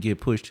politics can get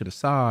pushed to the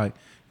side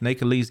and they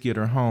can at least get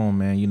her home,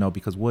 man, you know,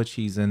 because what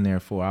she's in there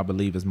for, I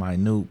believe, is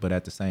minute. But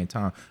at the same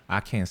time,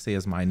 I can't say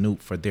it's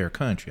minute for their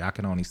country. I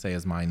can only say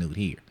it's minute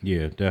here.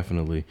 Yeah,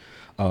 definitely.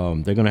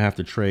 They're going to have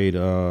to trade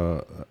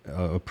a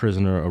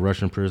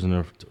Russian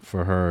prisoner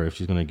for her if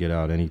she's going to get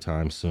out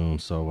anytime soon.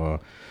 So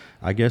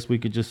I guess we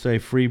could just say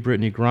free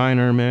Brittney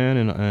Griner, man,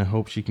 and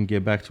hope she can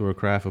get back to her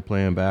craft of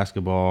playing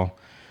basketball.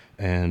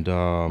 And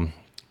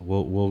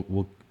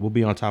we'll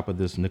be on top of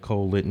this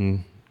Nicole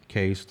Litton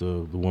case,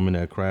 the woman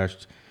that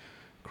crashed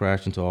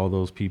into all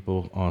those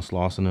people on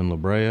Slauson and La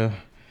Brea.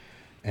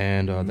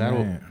 And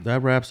that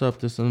wraps up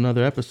this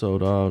another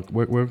episode.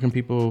 Where can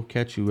people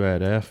catch you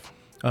at, F?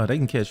 They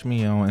can catch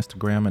me on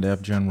Instagram at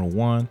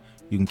FGeneral1.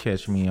 You can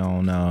catch me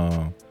on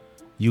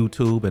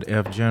YouTube at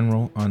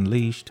FGeneral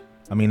Unleashed.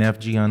 I mean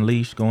FG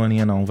Unleashed, going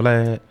in on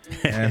Vlad.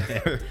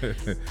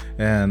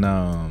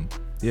 And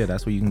yeah,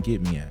 that's where you can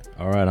get me at.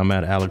 All right, I'm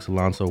at Alex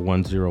Alonso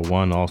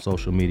 101, all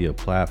social media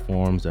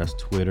platforms. That's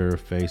Twitter,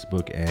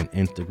 Facebook, and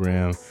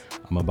Instagram.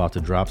 I'm about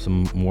to drop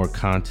some more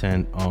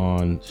content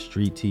on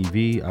Street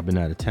TV. I've been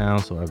out of town,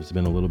 so it's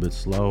been a little bit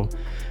slow.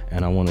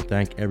 And I want to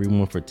thank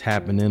everyone for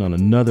tapping in on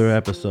another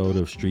episode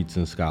of Streets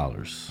and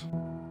Scholars.